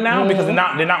freedom now, because they're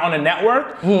not on a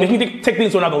network, they can take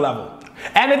things to another level.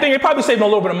 And the thing, they probably saving a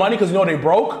little bit of money because you know they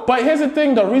broke. But here's the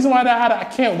thing, the reason why I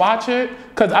can't watch it,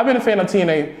 because I've been a fan of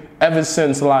TNA ever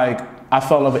since like I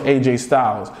fell in love with AJ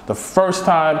Styles. The first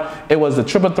time it was the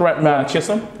triple threat match. Kiss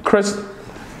him? Chris,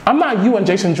 I'm not you and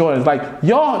Jason Jordan. Like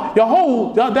that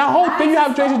whole thing you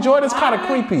have Jason Jordan is kind of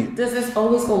creepy. Does this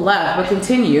always go left? But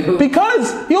continue.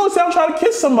 Because you always say I'm trying to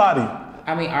kiss somebody.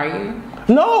 I mean, are you?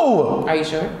 No. Are you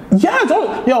sure? Yeah,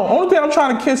 only thing I'm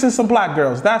trying to kiss is some black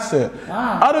girls. That's it.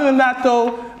 Wow. Other than that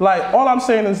though, like all I'm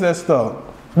saying is this though.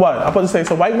 What? I'm supposed to say,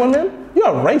 so white women? You're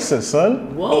a racist,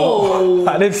 son. Whoa.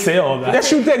 I didn't say all that.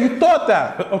 Yes, you did. You thought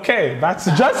that. Okay, that's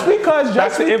just because.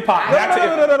 That's the impact. No.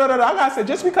 I gotta say,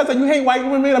 just because you hate white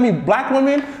women, I mean black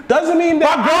women, doesn't mean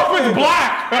that my girlfriend's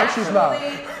black. No, she's not.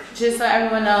 Just so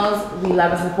everyone knows, we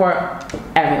love and support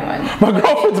everyone. My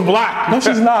girlfriend's black. No,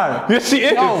 she's not. Yes, she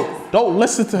is. No, don't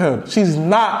listen to him. She's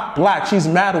not black. She's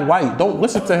mad white. Don't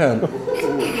listen to him.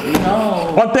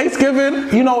 No. On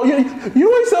Thanksgiving, you know what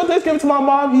he said on Thanksgiving to my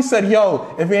mom? He said,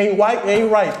 yo, if he ain't white, he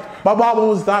ain't right. My mom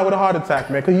almost died with a heart attack,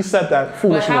 man, because he said that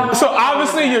foolishly. So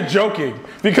obviously you're joking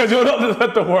because you don't just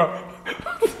let the world.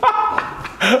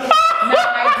 No,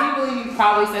 I do believe you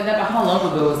probably said that, but how long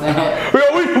ago was that?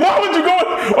 Why would you go?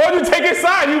 Why would you take his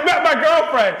side? You met my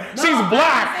girlfriend. No, She's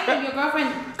black. I'm saying your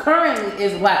girlfriend currently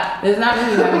is black. It's not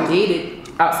really you haven't dated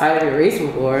outside of your race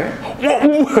before.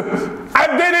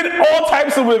 I've dated all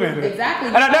types of women. Exactly.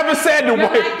 And I never said the You're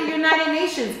white. like the United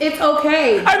Nations. It's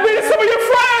okay. I've dated some of your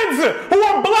friends who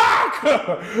are black.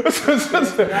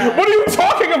 What are you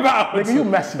talking about? Nigga, you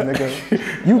messy,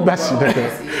 nigga. You messy,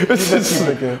 nigga. You messy,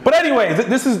 nigga. But anyways,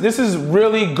 this is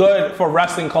really good for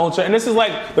wrestling culture, and this is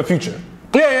like the future.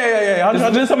 Yeah.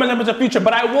 This is something that's the future.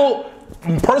 But I will,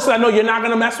 personally, I know you're not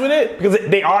gonna mess with it because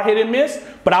they are hit and miss.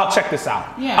 But I'll check this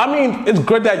out. Yeah. I mean, it's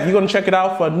good that you're gonna check it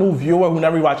out for a new viewer who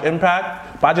never watched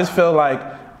Impact. But I just feel like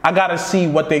I gotta see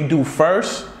what they do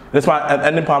first. That's my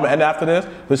ending part. And after this,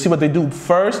 let's see what they do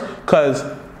first, because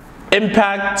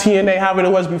Impact, TNA, however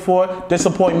it was before,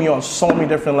 disappoint me on so many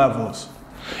different levels.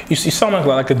 You sound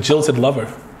like a jilted lover.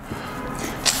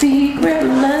 Secret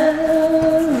love.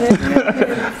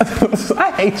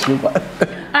 I hate you, but.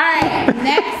 Alright,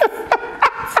 next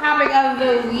topic of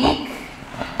the week.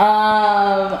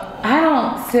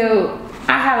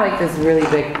 I have like this really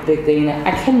big thing that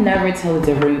I can never tell the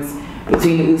difference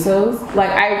between the Usos.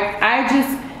 Like I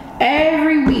just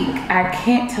every week I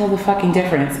can't tell the fucking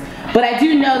difference. But I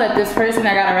do know that this person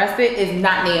that got arrested is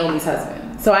not Naomi's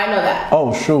husband. So I know that.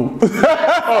 Oh shoot. I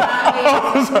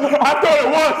thought it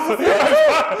was.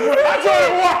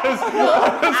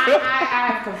 I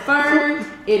have confirmed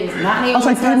it is not Naomi's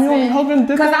like, damn, Naomi's husband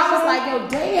did Because that I was like, yo,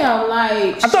 damn,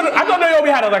 like. I thought Naomi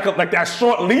had like that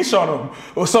short leash on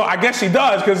him. So I guess she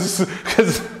does, because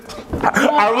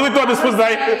I really thought this was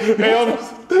like Naomi.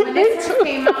 When this first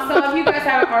came out, so if you guys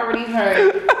haven't already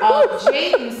heard,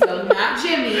 Jay Uso, not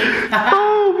Jimmy,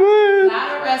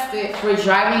 got arrested for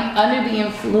driving under the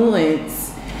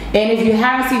influence. And if you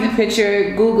haven't seen the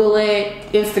picture, Google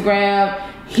it, Instagram.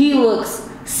 He looks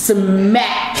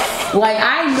smacked. Like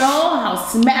I know how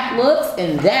smack looks,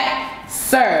 and that,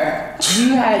 sir,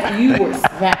 you were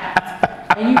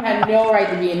smacked, and you had no right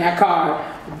to be in that car.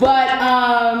 But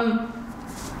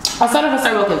I'll start off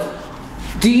with real quick.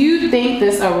 Do you think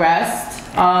this arrest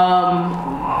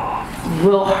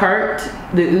will hurt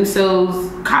the Usos'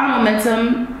 kind of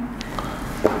momentum?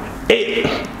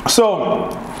 So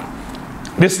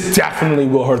this definitely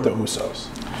will hurt the Usos.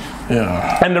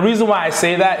 Yeah. And the reason why I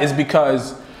say that is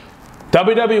because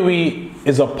WWE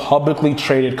is a publicly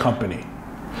traded company.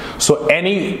 So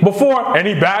any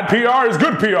bad PR is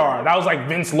good PR. That was like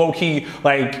Vince low-key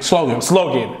like slogan.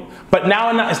 But now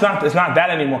it's not that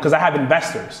anymore, because I have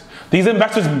investors. These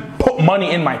investors put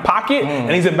money in my pocket, and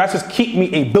these investors keep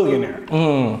me a billionaire.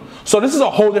 So this is a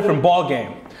whole different ball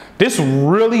game. This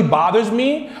really bothers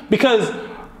me because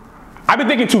I've been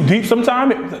thinking too deep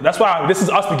sometimes. That's why this is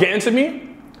us getting to me.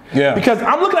 Yeah. Because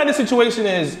I'm looking at this situation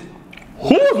as,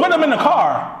 who's with them in the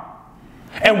car?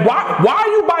 And why are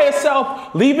you by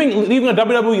yourself leaving a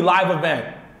WWE live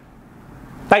event?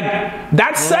 Like,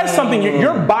 that says something.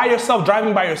 You're by yourself,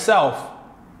 driving by yourself,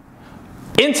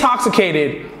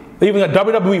 intoxicated, leaving a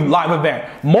WWE live event.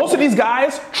 Most of these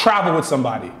guys travel with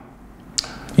somebody.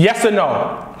 Yes or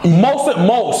no?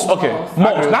 Most. Okay,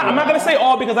 most. I'm not gonna say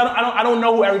all, because I don't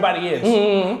know who everybody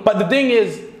is. But the thing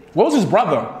is, what was his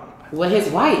brother? With his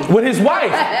wife.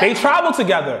 They travel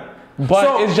together. But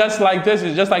so, it's just like this.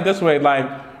 It's just like this way. Like,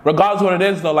 regardless of what it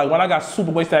is, though, like when I got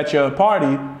super wasted at your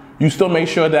party, you still make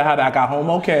sure that I got home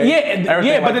okay.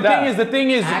 But the thing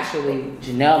is, actually,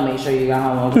 Janelle made sure you got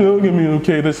home okay. Janelle give me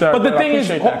okay this Saturday. But the thing is,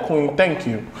 that, Queen. Thank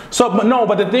you.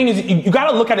 But the thing is, you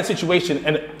got to look at the situation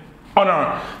and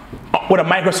with a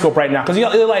microscope right now, because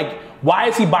you're like, why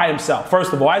is he by himself?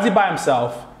 First of all, why is he by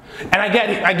himself? And I get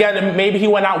it, maybe he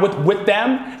went out with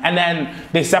them and then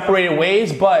they separated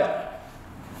ways, but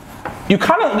you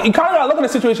kind of gotta look at the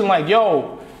situation like,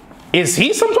 yo, is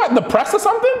he some sort of depressed or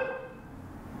something?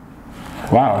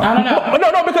 Wow. I don't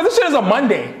know. No, because this shit is a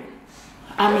Monday.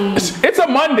 I mean, it's a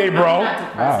Monday, bro. I'm not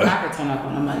depressed. I could turn up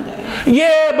on a Monday.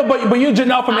 Yeah, but you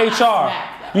Janelle from I'm HR.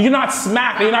 smacked, You're not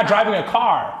smacked. You're not driving a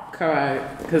car.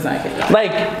 Correct, because I get that.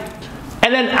 Like,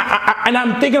 and then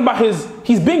I'm thinking about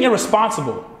he's being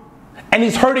irresponsible, and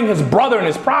he's hurting his brother in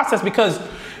his process because.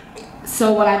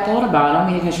 So what I thought about, I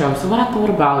don't mean to control. So what I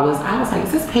thought about was, I was like,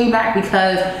 is this payback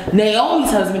because Naomi's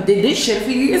husband did this shit a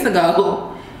few years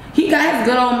ago? He got his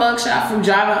good old mugshot from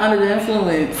driving under the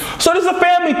influence. So this is a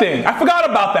family thing. I forgot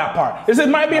about that part. It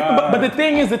might be, but the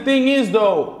thing is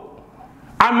though,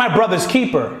 I'm my brother's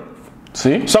keeper.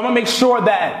 See? So I'm gonna make sure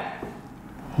that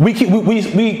we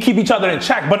keep each other in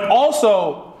check. But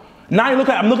also, now I'm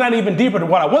looking at it even deeper than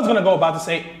what I was gonna go about to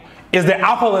say. Is there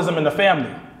alcoholism in the family?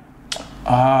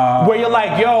 Where you're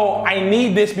like, yo, I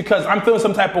need this because I'm feeling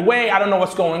some type of way. I don't know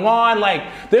what's going on. Like,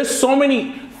 there's so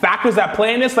many factors that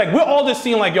play in this. Like, we're all just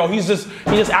seeing like, yo, he's just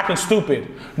acting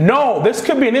stupid. No, this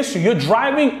could be an issue. You're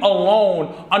driving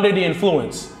alone under the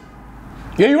influence.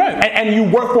 Yeah, you're right. And you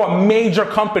work for a major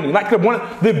company, like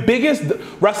the biggest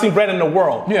wrestling brand in the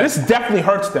world. Yeah. This definitely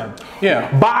hurts them. Yeah.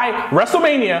 By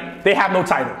WrestleMania, they have no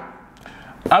title.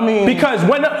 I mean, because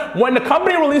when the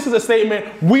company releases a statement,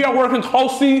 we are working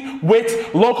closely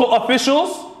with local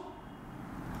officials.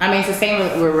 I mean, it's the same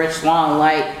with Rich Swann.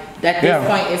 Like, at this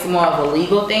point, it's more of a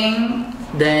legal thing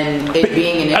than it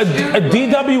being an issue. A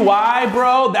DWI,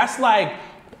 bro, that's like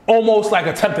almost like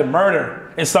attempted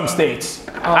murder in some states.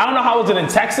 I don't know how it's in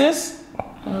Texas,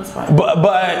 but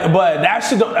that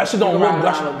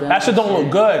shit don't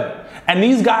look good. And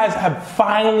these guys have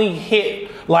finally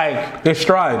hit like their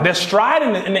stride. Their stride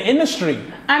in the industry.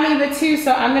 I mean, but too,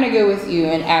 so I'm gonna go with you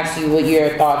and ask you what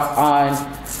your thoughts on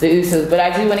the Usos. But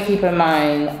I do want to keep in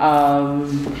mind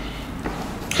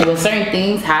when certain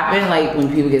things happen, like when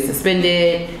people get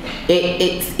suspended,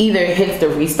 it either hits the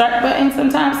restart button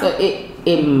sometimes, so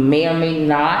it may or may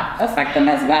not affect them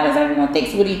as bad as everyone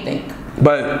thinks. What do you think?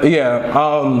 But yeah,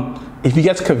 if he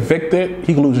gets convicted,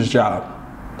 he can lose his job.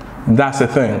 That's the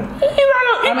thing.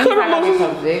 I mean, he's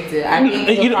not convicted. I mean,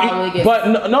 he'll probably get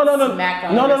smacked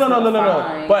on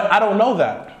no. But I don't know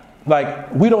that.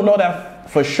 Like, we don't know that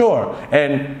for sure.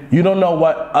 And you don't know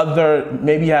what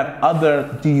maybe you have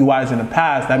other DUIs in the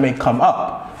past that may come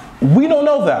up. We don't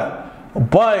know that.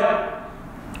 But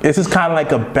this is kind of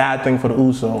like a bad thing for the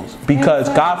Usos. Because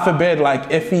God forbid, like,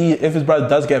 if his brother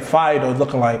does get fired or is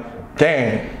looking like,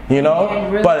 dang, you know?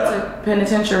 Really, but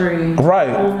penitentiary.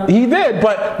 Right. He did,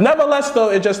 but nevertheless though,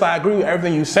 it's just like I agree with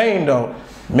everything you're saying though.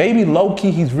 Maybe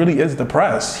low-key he really is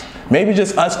depressed. Maybe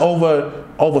just us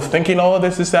overthinking all of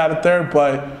this, that, and third,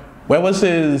 but where was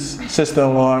his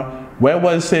sister-in-law? Where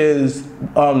was his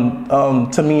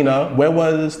Tamina? Where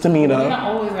was Tamina? Well, not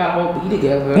always got all be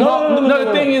together. No,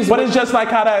 the thing is, but it's just like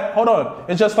how that, hold on.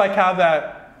 It's just like how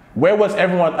that, where was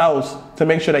everyone else to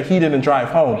make sure that he didn't drive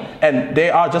home? And they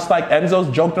are, just like Enzo's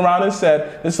joked around and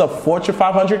said, this is a Fortune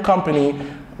 500 company.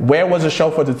 Where was the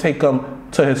chauffeur to take him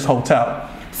to his hotel?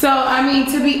 So, I mean,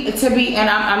 to be, and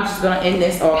I'm just gonna end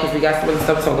this all because we got some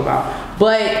stuff to talk about.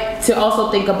 But to also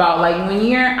think about, like, when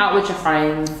you're out with your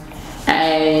friends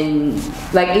and,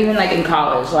 like, even like in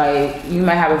college, like, you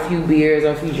might have a few beers or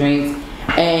a few drinks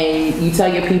and you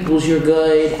tell your peoples you're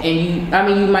good and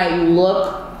you might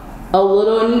look a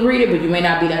little inebriated, but you may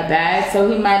not be that bad.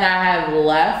 So he might not have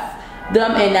left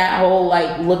them in that whole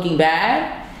like looking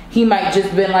bad. He might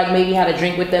just been like maybe had a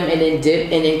drink with them and then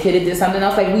dip and then could have did something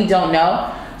else. Like, we don't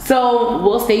know. So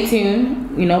we'll stay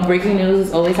tuned. You know, breaking news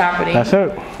is always happening. That's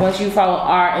it. Once you follow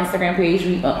our Instagram page,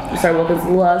 we Sir Wilkins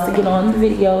loves to get on the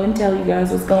video and tell you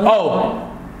guys what's going on.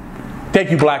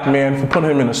 Thank you, black man, for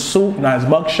putting him in a suit, not his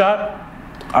mugshot.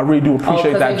 I really do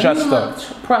appreciate that gesture.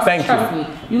 Thank you. Me.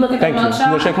 You look at that mugshot.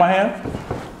 You wanna shake my hand?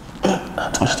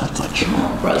 Touch.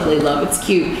 Brotherly love, it's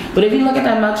cute. But if you look at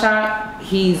that mugshot,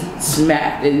 he's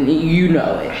smacked, and you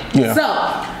know it. Yeah.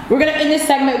 So we're gonna end this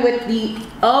segment with the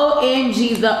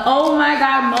OMG, the oh my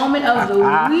god moment of the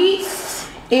week.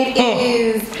 It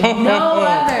is no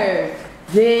other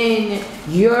than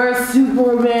your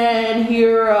Superman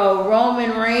hero,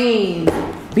 Roman Reigns,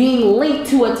 being linked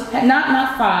to a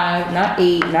not 5, not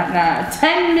 8, not 9,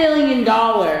 $10 million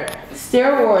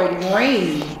steroid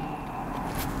ring.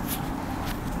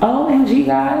 OMG,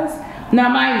 guys. Now,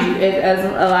 mind you, as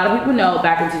a lot of people know,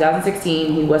 back in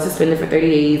 2016, he was suspended for 30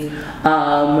 days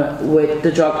with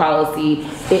the drug policy.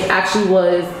 It actually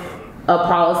was a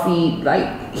policy,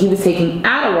 like, he was taking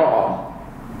Adderall,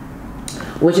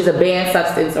 which is a banned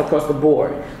substance across the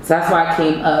board. So that's why it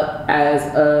came up as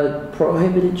a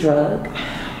prohibited drug.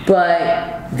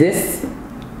 But this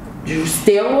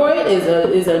steroid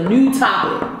is a new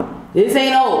topic. This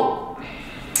ain't old.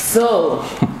 So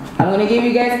I'm gonna give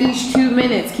you guys each 2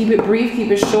 minutes. Keep it brief, keep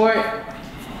it short.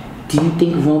 Do you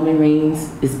think Roman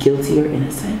Reigns is guilty or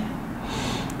innocent?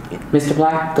 Mr.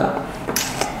 Black, go.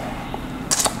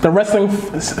 The wrestling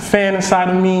fan inside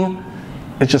of me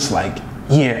is just like,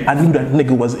 yeah, I knew that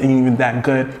nigga wasn't even that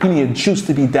good. He needed juice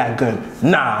to be that good.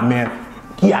 Nah, man.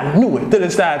 Yeah, I knew it.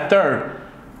 This, that, third.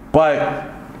 But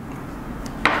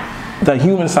the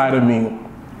human side of me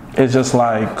is just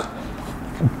like,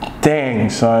 dang,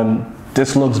 son,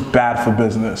 this looks bad for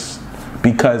business.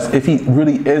 Because if he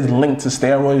really is linked to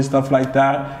steroids and stuff like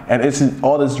that, and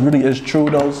all this really is true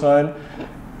though, son,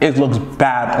 it looks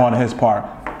bad on his part,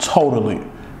 totally.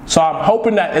 So I'm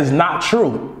hoping that it's not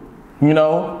true, you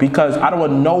know, because I don't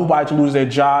want nobody to lose their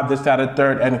job, this, that, and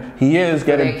third, and he is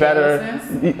getting better.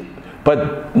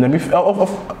 But let me,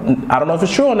 I don't know if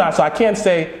it's true or not, so I can't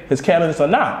say his carelessness or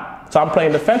not. So I'm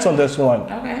playing defense on this one.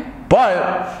 Okay.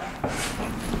 But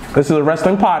this is a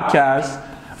wrestling podcast.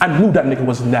 I knew that nigga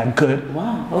wasn't that good.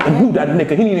 Wow, okay. I knew that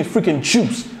nigga, he needed freaking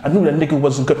juice. I knew that nigga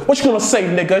wasn't good. What you gonna say,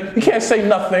 nigga? You can't say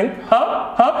nothing,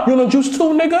 huh? Huh? You on juice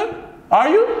too, nigga? Are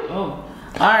you? Oh.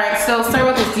 All right, so start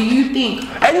with this. Do you think?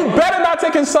 And you better not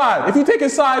take his side. If you take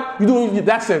his side, you doing,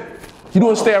 that's it. You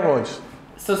doing steroids.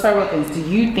 So start with this. Do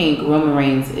you think Roman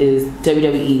Reigns is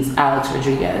WWE's Alex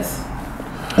Rodriguez?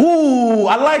 Ooh,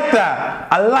 I like that.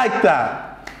 I like that.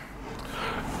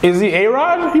 Is he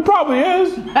A-Rod? He probably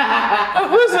is.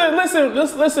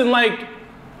 Listen, like,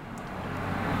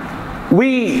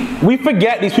 we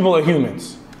forget these people are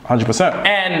humans. 100%.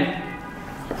 And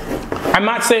I'm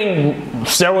not saying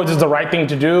steroids is the right thing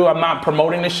to do. I'm not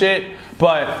promoting this shit.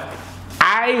 But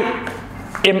I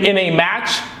am in a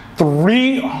match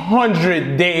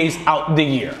 300 days out the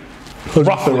year.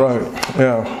 Roughly. Right,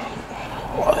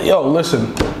 yeah. Yo,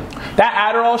 listen.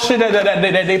 That Adderall shit that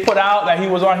they put out that he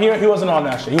was on here, he wasn't on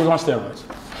that shit. He was on steroids.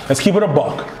 Let's keep it a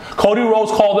buck. Cody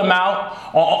Rhodes called him out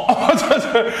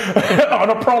on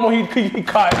a promo he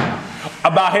cut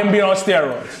about him being on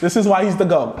steroids. This is why he's the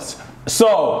GOAT.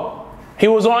 So, he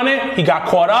was on it, he got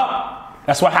caught up,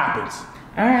 that's what happens.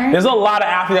 All right. There's a lot of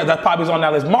athletes that probably is on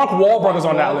that list. Mark Wahlberg is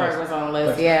on that list. Was on the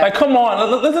list, yeah. Like, come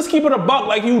on, let's just keep it a buck.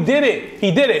 Like, you did it.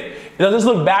 He did it. Does this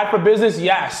look bad for business?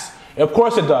 Yes. Of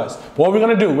course it does. But what are we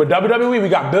gonna do? With WWE, we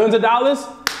got billions of dollars.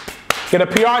 Get a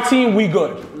PR team, we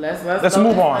good. Let's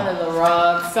move on. Under the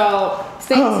rug. So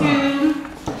stay tuned.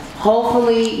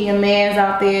 Hopefully your man's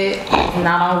out there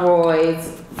not on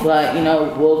roids, but you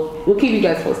know we'll keep you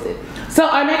guys posted. So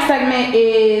our next segment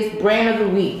is brand of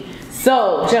the week.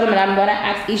 So gentlemen, I'm gonna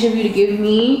ask each of you to give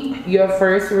me your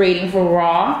first rating for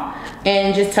Raw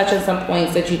and just touch on some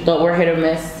points that you thought were hit or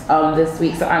miss this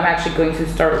week. So I'm actually going to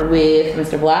start with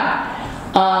Mr. Black.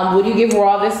 Would you give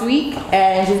Raw this week?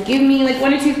 And just give me like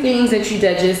one or two things that you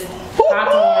did just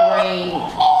popped in your brain,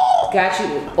 got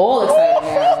you all excited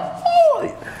now.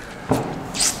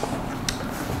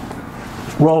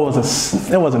 Raw was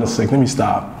it wasn't a 6, let me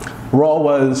stop. Raw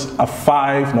was a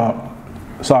 5, no,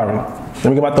 sorry. Let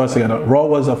me get my thoughts together. Raw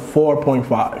was a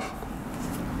 4.5.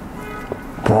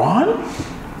 Braun?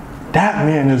 That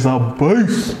man is a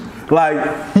beast. Like,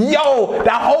 yo,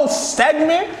 that whole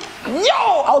segment,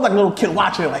 yo, I was like a little kid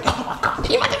watching it like, oh my God,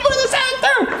 you about to do this and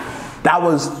third. That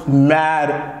was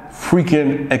mad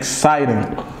freaking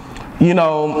exciting. You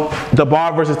know, the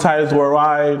Bar versus Titus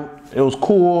Worldwide, it was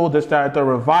cool. This, that, the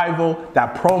revival,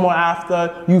 that promo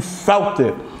after, you felt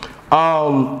it.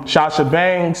 Sasha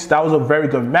Banks, that was a very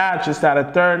good match. This, that,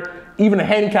 and third. Even the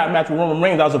handicap match with Roman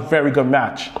Reigns, that was a very good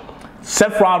match.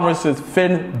 Seth Rollins versus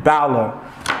Finn Balor.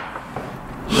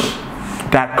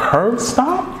 That curb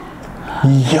stop?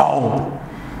 Yo.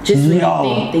 Just when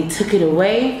you think they took it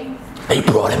away, they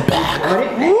brought it back.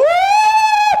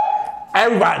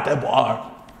 Everybody at that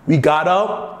bar. We got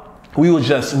up. We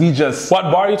just. What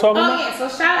bar are you talking about? Oh yeah, so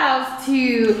shout outs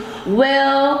to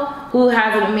Will, who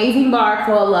has an amazing bar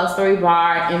called Love Story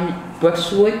Bar in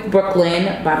Bushwick, Brooklyn,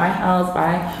 by my house,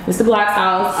 by Mr. Black's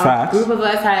house. A group of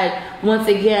us had, once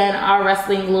again, our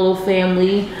wrestling little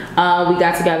family. We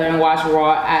got together and watched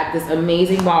Raw at this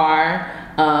amazing bar,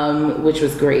 which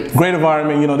was great. Great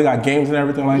environment, you know, they got games and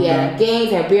everything like that. Yeah,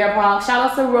 games, had beer pong.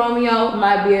 Shout out to Romeo,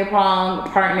 my beer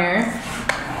pong partner.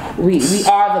 We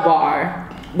are the bar.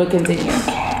 But continue.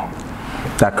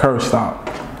 That curb stop,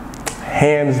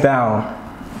 hands down,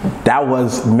 that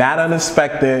was mad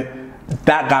unexpected.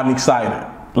 That got me excited.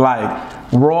 Like,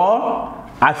 Raw,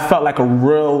 I felt like a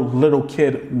real little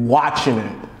kid watching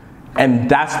it. And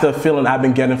that's the feeling I've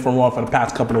been getting from Raw for the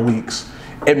past couple of weeks.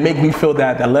 It made me feel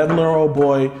that 11-year-old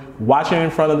boy watching it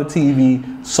in front of the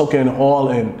TV, soaking it all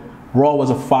in. Raw was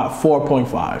a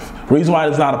 4.5. The reason why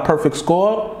it's not a perfect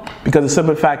score, because the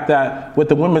simple fact that with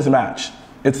the women's match,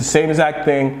 it's the same exact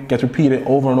thing, gets repeated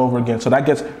over and over again. So that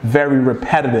gets very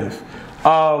repetitive.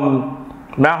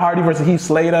 Matt Hardy versus Heath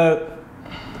Slater,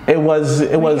 it was. You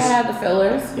gotta have the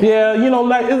fillers. Yeah, you know,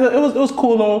 like it was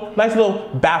cool though. Nice little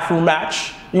bathroom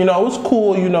match. You know, it was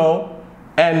cool. You know,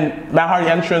 and Matt Hardy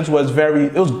entrance was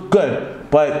it was good.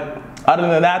 But other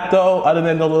than that though, other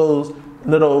than the little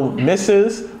little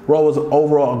misses, Raw was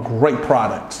overall a great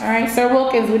product. All right, Sir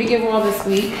Wilkins, what do you give Raw this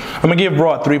week? I'm gonna give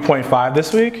Raw a 3.5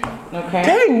 this week. Okay.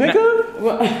 Dang, nigga.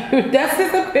 Well, that's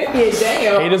his opinion,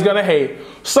 damn. Haters gonna hate.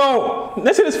 So,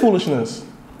 Let's see this foolishness.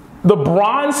 the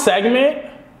Braun segment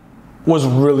was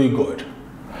really good.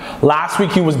 Last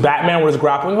week he was Batman with his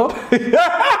grappling hook.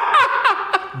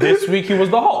 This week he was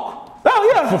the Hulk.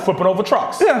 Oh, yeah. For flipping over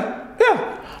trucks. Yeah,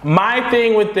 yeah. My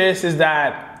thing with this is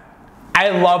that I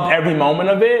loved every moment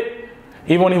of it,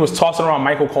 even when he was tossing around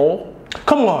Michael Cole.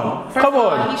 Come on. First Come of all,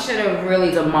 on. he should have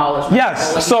really demolished.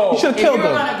 Yes. Like, So, you should have if killed you were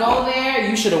him. gonna go there,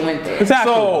 you should have went there.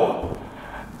 Exactly. So,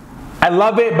 I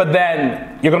love it, but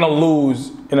then you're gonna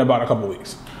lose in about a couple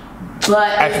weeks.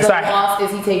 But is the Exactly. loss,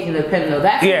 is he taking the pin though?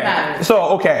 That's what Yeah. matters. So,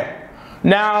 okay.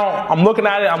 Now, I'm looking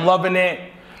at it, I'm loving it.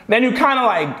 Then you kind of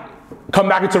like come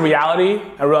back into reality.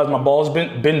 I realize my ball's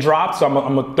been dropped, so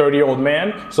I'm a 30-year-old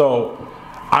man. So,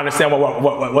 I understand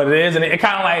what it is, and it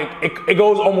kind of like, it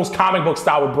goes almost comic book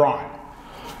style with Braun.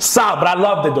 Solid, but I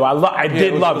loved it though. I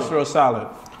did love it. It was real solid.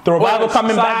 The revival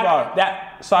coming Sidebar.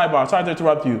 back. Sidebar, sorry to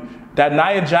interrupt you. That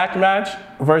Nia Jax match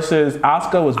versus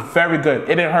Asuka was very good.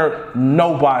 It didn't hurt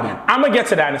nobody. I'm gonna get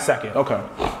to that in a second. Okay.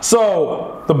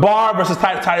 So the Bar versus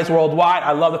Titus Worldwide.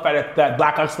 I love the fact that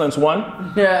Black Excellence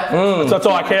won. Yeah. So that's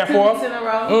all I care 2 for. weeks in a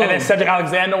row. And then Cedric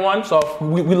Alexander won. So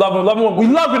we love him. We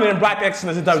love it in Black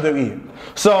Excellence in WWE.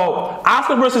 So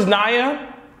Asuka versus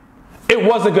Nia, it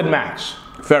was a good match.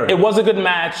 Very. It was a good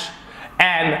match,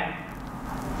 and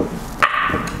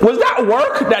was that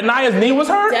work that Nia's knee was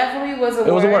hurt? Definitely was a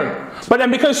It was a word. work. But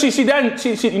then because she you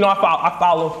know, I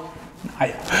follow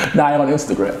Nia on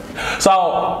Instagram.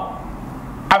 So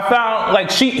I found like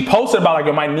she posted about like,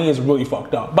 yo, my knee is really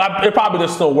fucked up, but it probably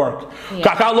does still work.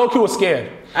 Yeah. I low-key was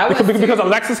scared I was because too.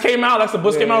 Alexa Bliss came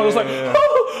out. It was like,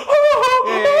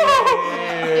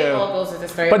 It all goes with the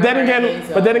story. But then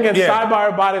again, Yeah. sidebar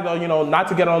about it though, you know, not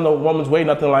to get on the woman's way,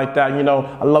 nothing like that. You know,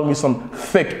 I love me some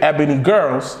thick ebony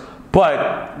girls, but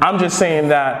I'm just saying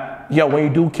that, yo, when you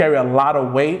do carry a lot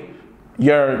of weight,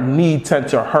 your knee tend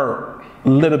to hurt a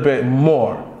little bit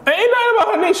more. ain't nothing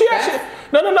about her knee. She actually,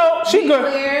 no, she Be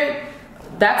good. clear,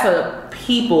 that's a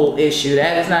people issue.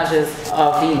 That is not just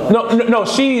a female. No,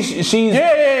 she's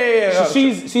Yeah.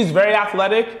 she's very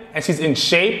athletic and she's in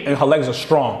shape and her legs are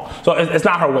strong. So it's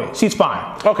not her weight. She's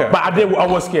fine. Okay. But I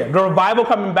was scared. The Revival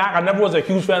coming back. I never was a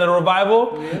huge fan of the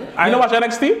Revival. You know watch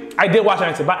NXT? I did watch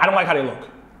NXT, but I don't like how they look.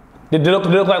 They look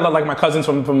like my cousins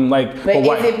from like But is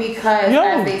Hawaii. it because, Yo.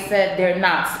 as they said, they're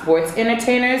not sports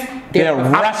entertainers? They're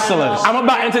professional- wrestlers. I'm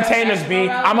about entertainers, B.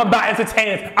 I'm about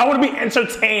entertainers. I want to be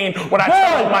entertained when I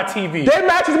turn on my TV. Their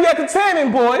matches be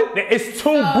entertaining, boy. It's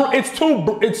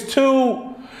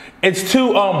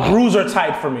too bruiser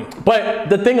type for me. But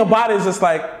the thing about it is, it's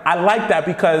like I like that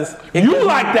because You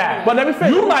like that. But let me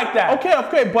finish. You like that.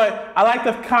 Okay. But I like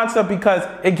the concept because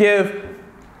it gives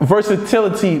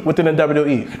versatility within the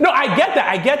WWE. No, I get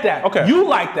that. Okay. You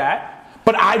like that,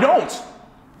 but I don't.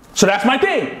 So that's my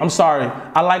thing. I'm sorry.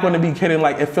 I like when they be kidding.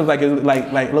 Like it feels like it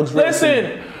like looks. Really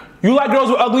Listen, you like girls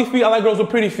with ugly feet. I like girls with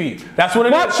pretty feet. That's what it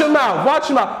is. Watch your mouth. Watch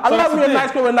your mouth. I So love that's me the a thing.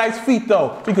 nice girl with nice feet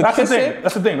though. You can That's the kiss thing. it.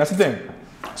 That's the thing.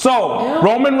 So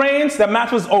Roman Reigns, that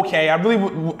match was okay. I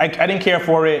didn't care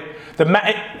for it.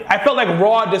 I felt like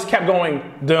Raw just kept going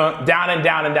down and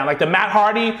down and down. Like the Matt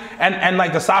Hardy and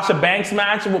like the Sasha Banks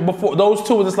match before, those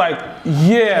two was just like,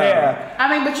 yeah. I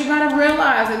mean, but you gotta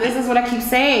realize, and this is what I keep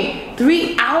saying,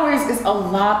 3 hours is a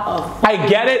lot of. I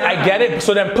get it.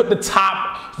 So then put the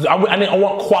top. I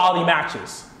want quality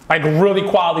matches, like really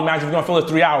quality matches. We're gonna fill it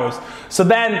 3 hours. So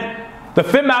then the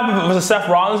fifth match was a Seth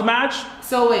Rollins match.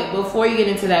 So wait, before you get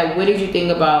into that, what did you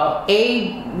think about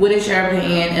what is your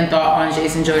opinion and thought on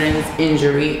Jason Jordan's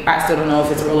injury? I still don't know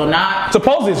if it's real or not.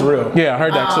 Supposedly it's real. Yeah, I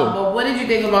heard that too. But what did you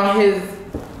think about his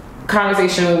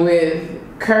conversation with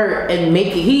Kurt and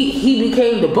making he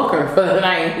became the booker for the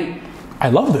night? I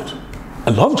loved it. I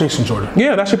love Jason Jordan.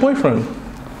 Yeah, that's your boyfriend.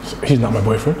 He's not my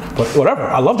boyfriend, but whatever.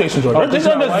 I love Jason Jordan. Oh, This Jason's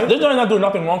not Jordan white? this Jordan's not doing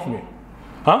nothing wrong for me.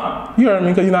 Huh? You heard me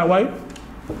because you're not white.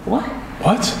 What?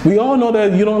 What? We all know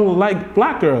that you don't like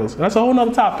black girls. That's a whole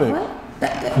nother topic. What?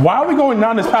 Why are we going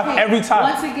down this path every time?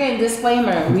 Once again,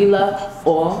 disclaimer: we love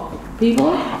all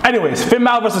people. Anyways, Finn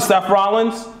Balor versus Seth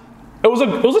Rollins. It was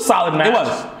a solid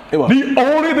match. It was. The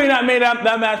only thing that made that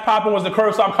match popping was the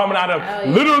curve stomp coming out of Oh,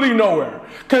 yeah. literally nowhere.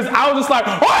 Cause I was just like,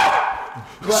 what?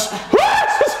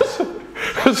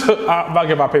 I'm about to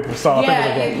get my paper. So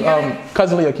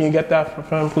Cousin Leah, can you get that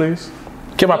for him, please?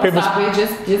 get my papers. Stop it.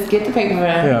 Just get the paper.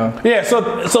 Yeah. Yeah.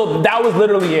 So that was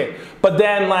literally it. But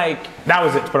then like that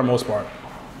was it for the most part.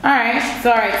 All right.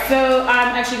 So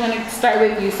I'm actually going to start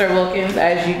with you, Sir Wilkins,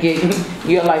 as you get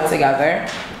your life together.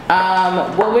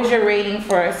 What was your rating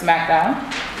for SmackDown?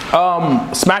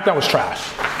 SmackDown was trash.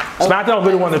 SmackDown was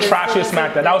literally one of the trashiest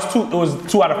SmackDown. That was it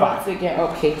was 2 out of 5.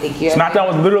 Okay, thank you. SmackDown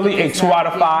was literally a 2 out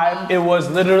of 5. It was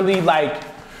literally like,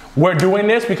 we're doing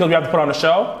this because we have to put on a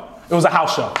show. It was a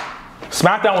house show.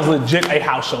 SmackDown was legit a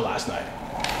house show last night.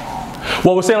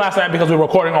 Well, we're saying last night because we were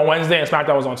recording on Wednesday and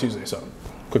SmackDown was on Tuesday, so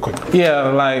quick. Yeah,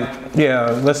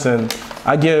 listen,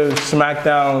 I give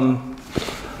SmackDown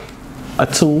a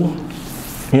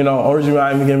 2. You know, originally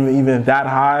I didn't give it even that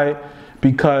high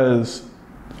because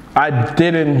I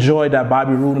did enjoy that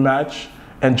Bobby Roode match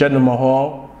and Jinder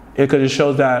Mahal. Because it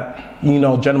shows that, you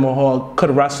know, Jinder Mahal could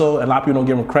wrestle, and a lot of people don't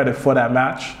give him credit for that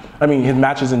match. I mean, his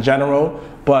matches in general.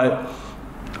 But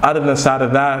other than the side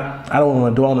of that, I don't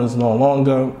want to dwell on this no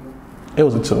longer. It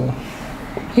was a 2.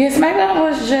 Yeah, SmackDown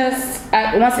was just,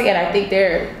 once again, I think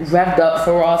they're revved up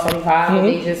for Raw 25, and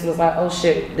they just was like, oh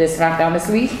shit, this SmackDown this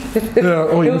week. Yeah,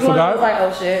 oh, you forgot? It was like,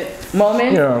 oh shit,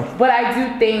 moment. Yeah. But I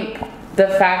do think the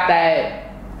fact that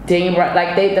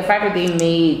the fact that they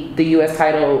made the U.S.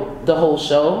 title the whole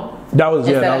show, that was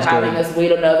instead that of was having good. us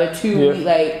wait another 2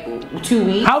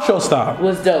 weeks, house show style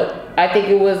was dope. I think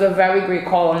it was a very great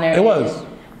call on their It end. was.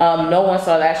 No one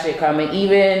saw that shit coming.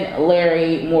 Even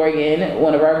Larry Morgan,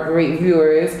 one of our great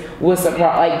viewers, was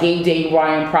surprised, like gave Daniel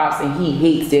Bryan props, and he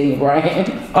hates Daniel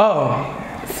Bryan.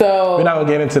 Oh, so we're not gonna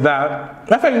get into that.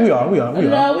 I think we are.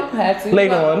 No, we had to.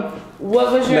 Later on.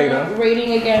 What was your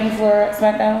rating again for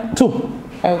SmackDown? 2.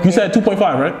 Okay. You said 2.5,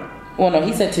 right? Well, no,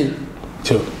 he said 2.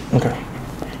 2. Okay.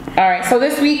 All right, so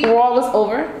this week Raw was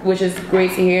over, which is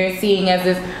great to hear. Seeing as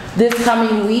this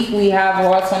coming week we have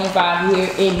Raw 25 here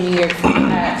in New York City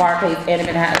at Barclays and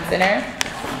Manhattan Center.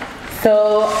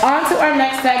 So on to our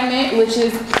next segment, which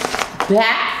is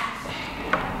back.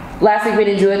 Last week we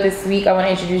didn't do it. This week I want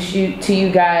to introduce to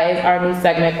you guys our new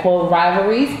segment called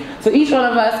Rivalries. So each one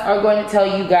of us are going to tell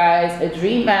you guys a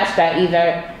dream match that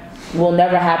either will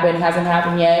never happen, hasn't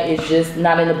happened yet, it's just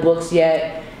not in the books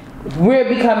yet. We're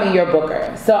becoming your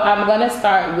booker. So I'm gonna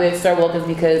start with Sir Wilkins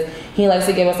because he likes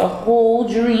to give us a whole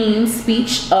dream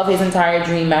speech of his entire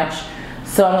dream match.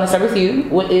 So I'm gonna start with you.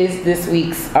 What is this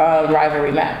week's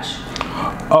rivalry match?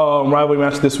 Rivalry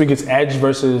match this week is Edge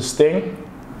versus Sting.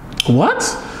 What?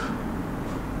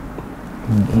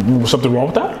 Something wrong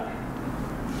with that?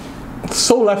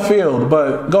 So left field,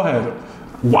 but go ahead.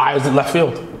 Why is it left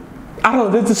field? I don't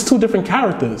know. There's just 2 different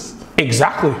characters.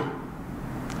 Exactly.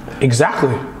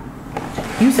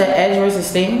 You said Edge versus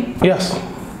Sting? Yes.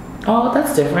 Oh,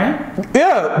 that's different.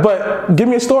 Yeah, but give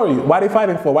me a story. Why they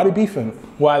fighting for? Why they beefing?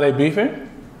 Why are they beefing?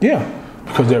 Yeah.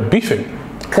 Because they're beefing.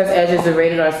 Because Edge is a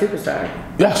rated R superstar.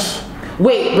 Yes.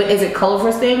 Wait, but is it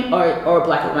colorful Sting or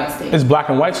black and white Sting? It's black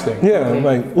and white Sting. Yeah,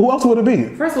 like who else would it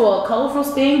be? First of all, colorful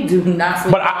Sting do not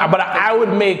sleep. But I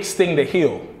would make Sting the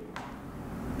heel.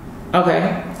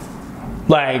 Okay.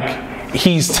 Like,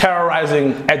 he's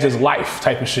terrorizing Edge's life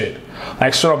type of shit.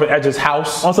 Like, showing up at Edge's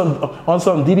house. On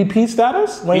some DDP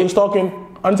status when he was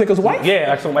stalking Undertaker's wife?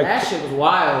 Yeah, like That shit was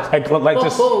wild.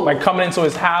 Like coming into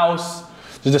his house,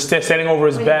 just standing over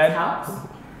his bed.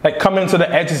 Like coming into the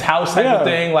Edge's house type of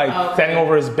thing, like standing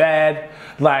over his bed.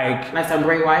 Like some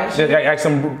Bray Wyatt shit? Like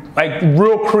some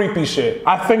real creepy shit.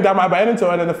 I think that might be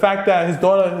into it, and the fact that his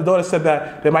daughter said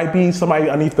that there might be somebody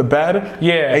underneath the bed.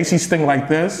 Yeah. AC Sting like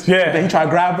this. Yeah. Then he try to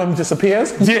grab him,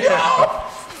 disappears. Yeah.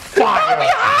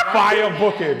 Fire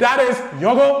booking. That is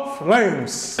Yogo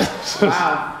Flames.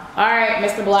 Wow. All right,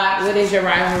 Mr. Black, what is your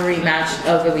rivalry match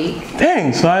of the week?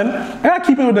 Dang, son. I gotta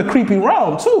keep it with the creepy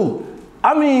realm, too.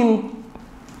 I mean,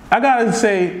 I gotta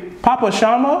say, Papa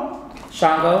Shango,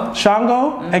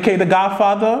 aka the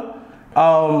Godfather.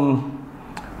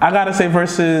 I gotta say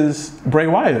versus Bray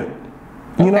Wyatt.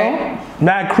 You know,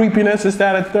 mad creepiness. Is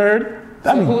that a third?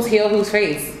 So who's heel, who's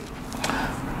face?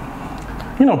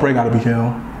 You know, Bray gotta be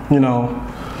heel. You know.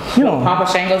 Papa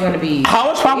Shango's gonna be.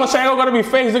 How is Papa Shango gonna be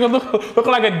face? He's gonna look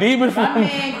like a demon from. My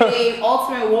man gave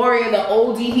Ultimate Warrior the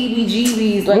old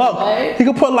heebie-jeebies. Like, look, what? he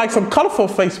could put like some colorful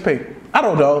face paint. I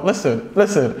don't know. Listen.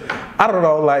 I don't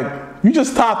know. Like, you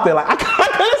just topped it. Like, I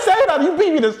couldn't say that. You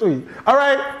beat me this week. All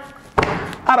right.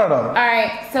 I don't know. All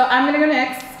right. So I'm gonna go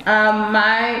next.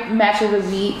 My match of the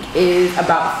week is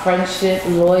about friendship,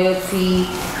 loyalty.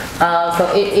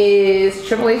 So it is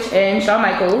Triple H and Shawn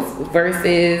Michaels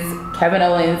versus Kevin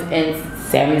Owens and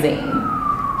Sami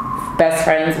Zayn. Best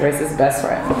friends versus best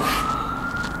friends.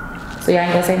 So y'all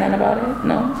ain't gonna say nothing about it?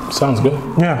 No? Sounds good.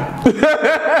 Yeah.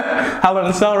 Hell in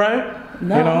a Cell, right?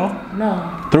 No. You know?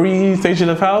 No. 3 stages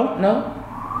of hell? No.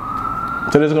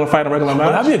 So they're just gonna fight a regular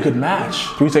match? That'd be a good match.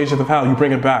 3 stages of hell, you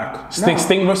bring it back.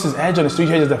 Sting versus Edge on the 3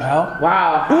 stages of hell.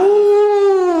 Wow.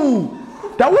 Ooh!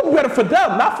 That would be better for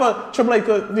them, not for Triple H.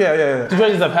 Yeah.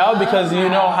 Situations of hell, because you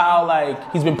know how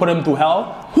like he's been putting him through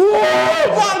hell.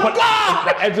 Oh my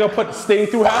God! Edge gonna put Sting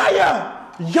through hell. Fire!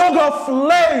 Yoga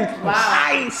flame. Wow.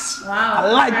 Nice. Wow.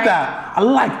 I like that. I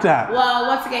like that. Well,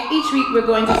 once again, each week we're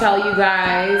going to tell you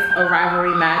guys a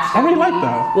rivalry match. I really like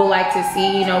that. We'll like to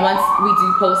see. You know, once we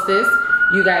do post this,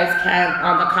 you guys can,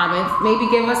 on the comments, maybe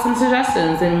give us some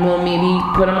suggestions and we'll maybe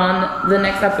put them on the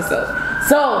next episode.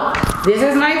 So, this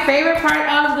is my favorite part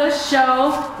of the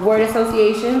show, word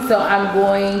association. So I'm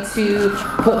going to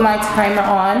put my timer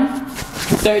on.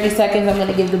 30 seconds, I'm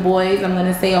gonna give the boys, I'm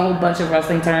gonna say a whole bunch of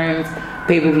wrestling terms,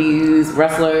 pay-per-views,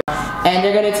 wrestlers, and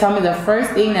they're gonna tell me the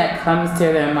first thing that comes to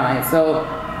their mind. So,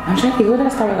 I'm trying to think, what did I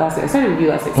start with last week? I started with you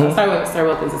last week, so I'll start with Star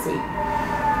Wilkins this week.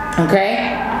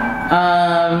 Okay?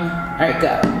 Alright,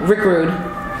 go. Rick Rude.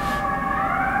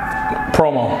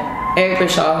 Promo. Eric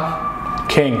Bischoff.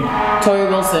 King. Tori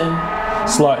Wilson.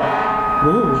 Slut.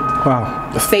 Ooh.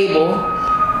 Wow. Sable.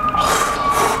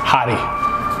 Hottie.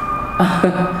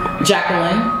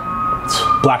 Jacqueline.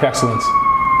 Black excellence.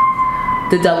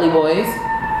 The Dudley Boys.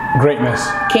 Greatness.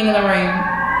 King of the Ring.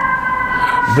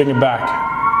 Bring it back.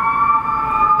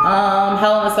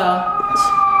 Hell in a Cell.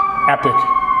 Epic.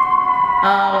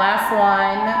 Last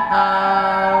one.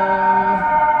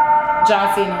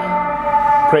 John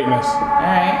Cena. Greatness.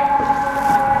 Alright.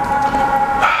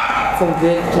 Some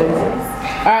good choices.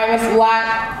 Alright, Mr.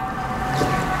 Black.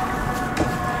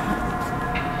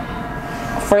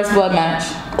 First blood match.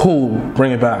 Cool.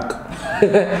 Bring it back.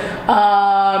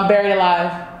 Buried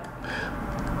Alive.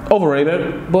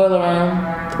 Overrated. Boiler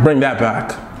Room. Bring that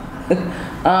back.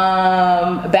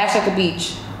 Bash at the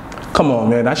Beach. Come on,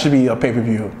 man. That should be a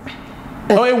pay-per-view.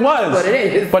 Oh, it was. But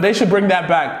it is. But they should bring that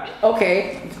back.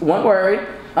 Okay, one word.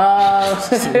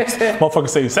 Motherfuckers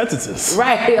say sentences.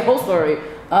 Right, the whole story.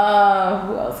 Who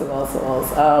else?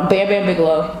 Bam Bam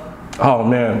Bigelow. Oh,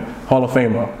 man. Hall of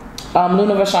Famer.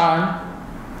 Luna Vachon.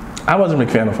 I wasn't a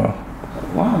big fan of her.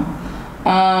 Wow.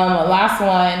 Last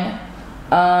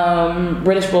one.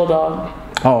 British Bulldog.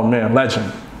 Oh, man.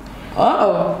 Legend.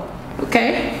 Oh,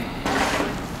 okay.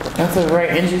 That's a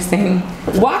very interesting.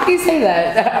 Why can you say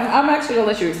that? I'm actually gonna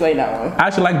let you explain that one. I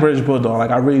actually like British Bulldog.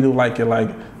 Like, I really do like it.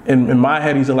 Like, in my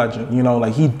head, he's a legend. You know,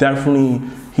 like, he definitely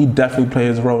played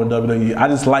his role in WWE. I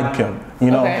just like him.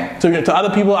 You know, Okay. to other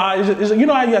people, you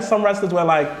know how you have some wrestlers where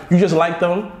like you just like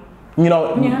them. You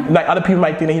know, Yeah. like other people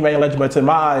might think that he may be a legend, but in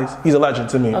my eyes, he's a legend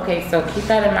to me. Okay, so keep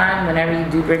that in mind whenever you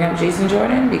do bring up Jason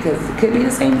Jordan, because it could be the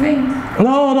same thing.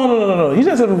 No. He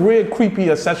just had a real creepy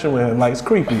obsession with him. Like, it's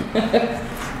creepy.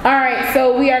 All right,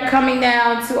 so we are coming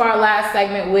down to our last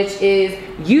segment, which is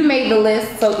You Made the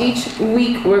List. So each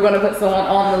week we're gonna put someone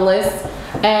on the list,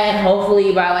 and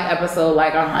hopefully by like episode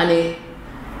like 100,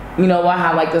 you know, we'll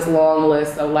have like this long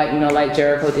list of like, you know, like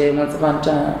Jericho did once upon a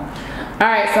time. All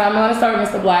right, so I'm gonna start with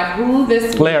Mr. Black. Who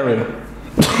this week? Larry.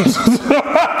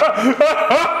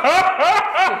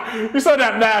 You said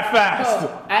that mad fast.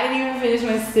 Oh, I didn't even finish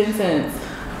my sentence.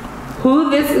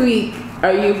 Who this week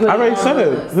are you putting I already on said the it.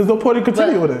 list? There's no point in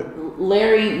continue But with it.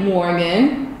 Larry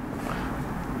Morgan,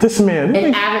 This man.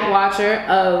 an avid watcher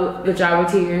of the Job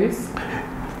with Tears.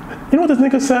 You know what this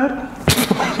nigga said?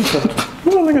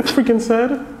 You know what nigga freaking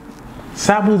said?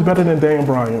 Sabu's better than Daniel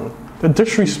Bryan. The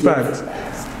disrespect.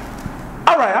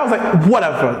 Alright, I was like,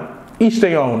 whatever. Each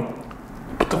their own.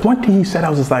 But the one thing he said, I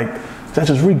was just like, that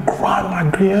just really grind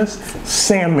my gears.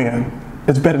 Sandman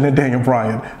is better than Daniel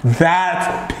Bryan.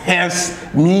 That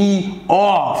pissed me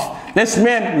off. This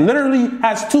man literally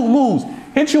has two moves.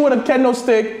 Hit you with a kendo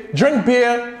stick, drink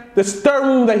beer, this third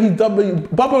move that he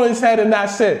bump on his head, and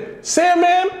that's it.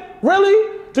 Sandman?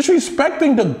 Really?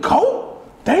 Disrespecting the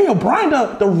GOAT? Daniel Bryan,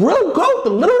 the real GOAT, the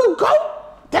literal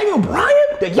GOAT? Daniel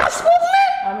Bryan? The Yes Movement?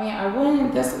 I mean, I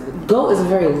wouldn't. GOAT is a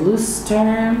very loose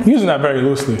term. Using that very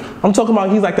loosely. I'm talking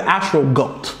about he's like the actual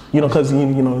GOAT. You know, because, you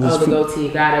know. Oh, the goatee.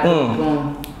 Got it.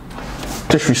 Boom.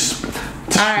 Disrespect.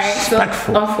 All right, so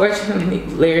unfortunately,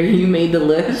 Larry, you made the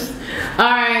list.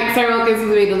 All right, Sir Wilkins,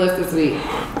 who made the list this week?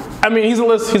 I mean, he's on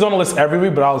the list every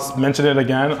week, but I'll mention it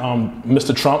again.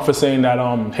 Mr. Trump for saying that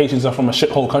Haitians are from a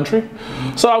shithole country.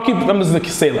 So I'm just gonna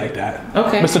say it like that.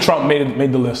 Okay. Mr. Trump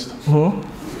made the list.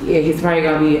 Mm-hmm. Yeah, he's probably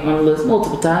gonna be on the list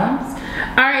multiple times.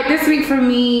 All right, this week for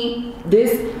me,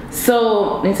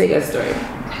 so let me tell you guys a story.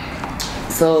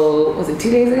 So, was it 2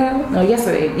 days ago? No,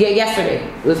 yesterday. Yeah, yesterday.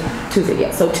 It was Tuesday,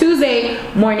 yeah. So Tuesday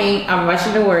morning, I'm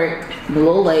rushing to work. I'm a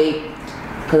little late,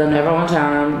 because I'm never on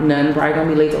time. None, probably gonna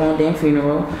be late to my own damn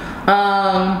funeral.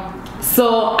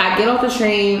 So I get off the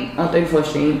train on 34th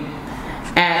Street,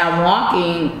 and I'm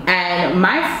walking, and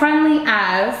my friendly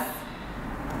ass,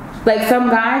 like some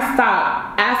guy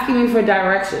stopped asking me for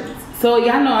directions. So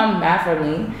y'all know I'm mad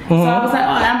friendly. So I was like,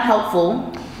 oh, I'm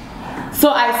helpful. So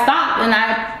I stopped and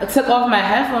I took off my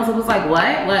headphones. I was like,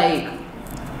 what? Like,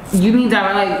 you need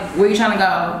that? Like, where you trying to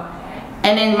go?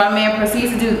 And then my man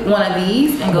proceeds to do one of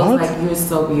these and goes like, you're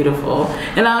so beautiful.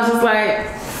 And I was just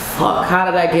like, fuck, how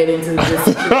did I get into this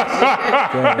situation?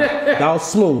 That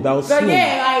was smooth. That was So smooth.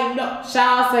 yeah, like, no,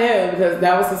 shout out to him because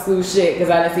that was some smooth shit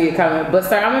because I didn't see it coming. But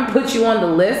sir, I'm gonna put you on the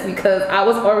list because I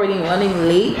was already running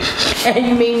late and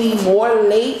you made me more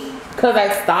late because I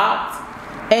stopped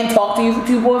and talked to you for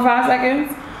 2, 4, 5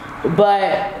 seconds.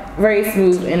 But very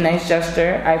smooth and nice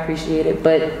gesture. I appreciate it.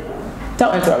 But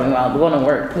don't interrupt me while I'm going to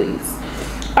work, please.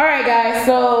 Alright guys,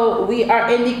 so we are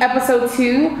in the episode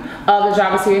 2 of the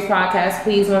Job is Serious podcast.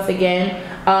 Please, once again,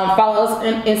 follow us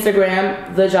on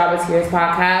Instagram, the Job is Serious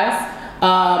podcast.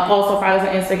 Also follow us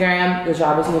on Instagram, the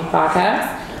Job is Serious podcast.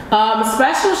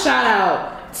 Special shout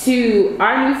out to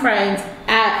our new friends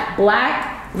at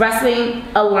Black Wrestling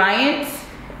Alliance.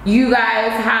 You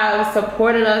guys have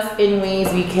supported us in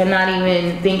ways we cannot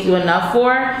even thank you enough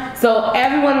for. So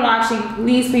everyone watching,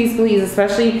 please, please, please,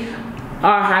 especially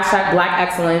our hashtag Black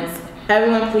Excellence.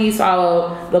 Everyone please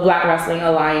follow the Black Wrestling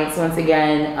Alliance once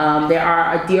again. They are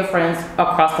our dear friends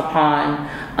across the pond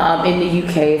in the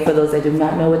UK, for those that do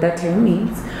not know what that term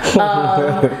means.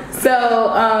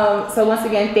 So once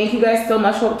again, thank you guys so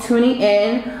much for tuning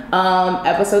in.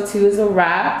 Episode 2 is a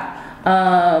wrap.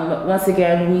 Once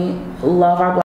again, we love our Black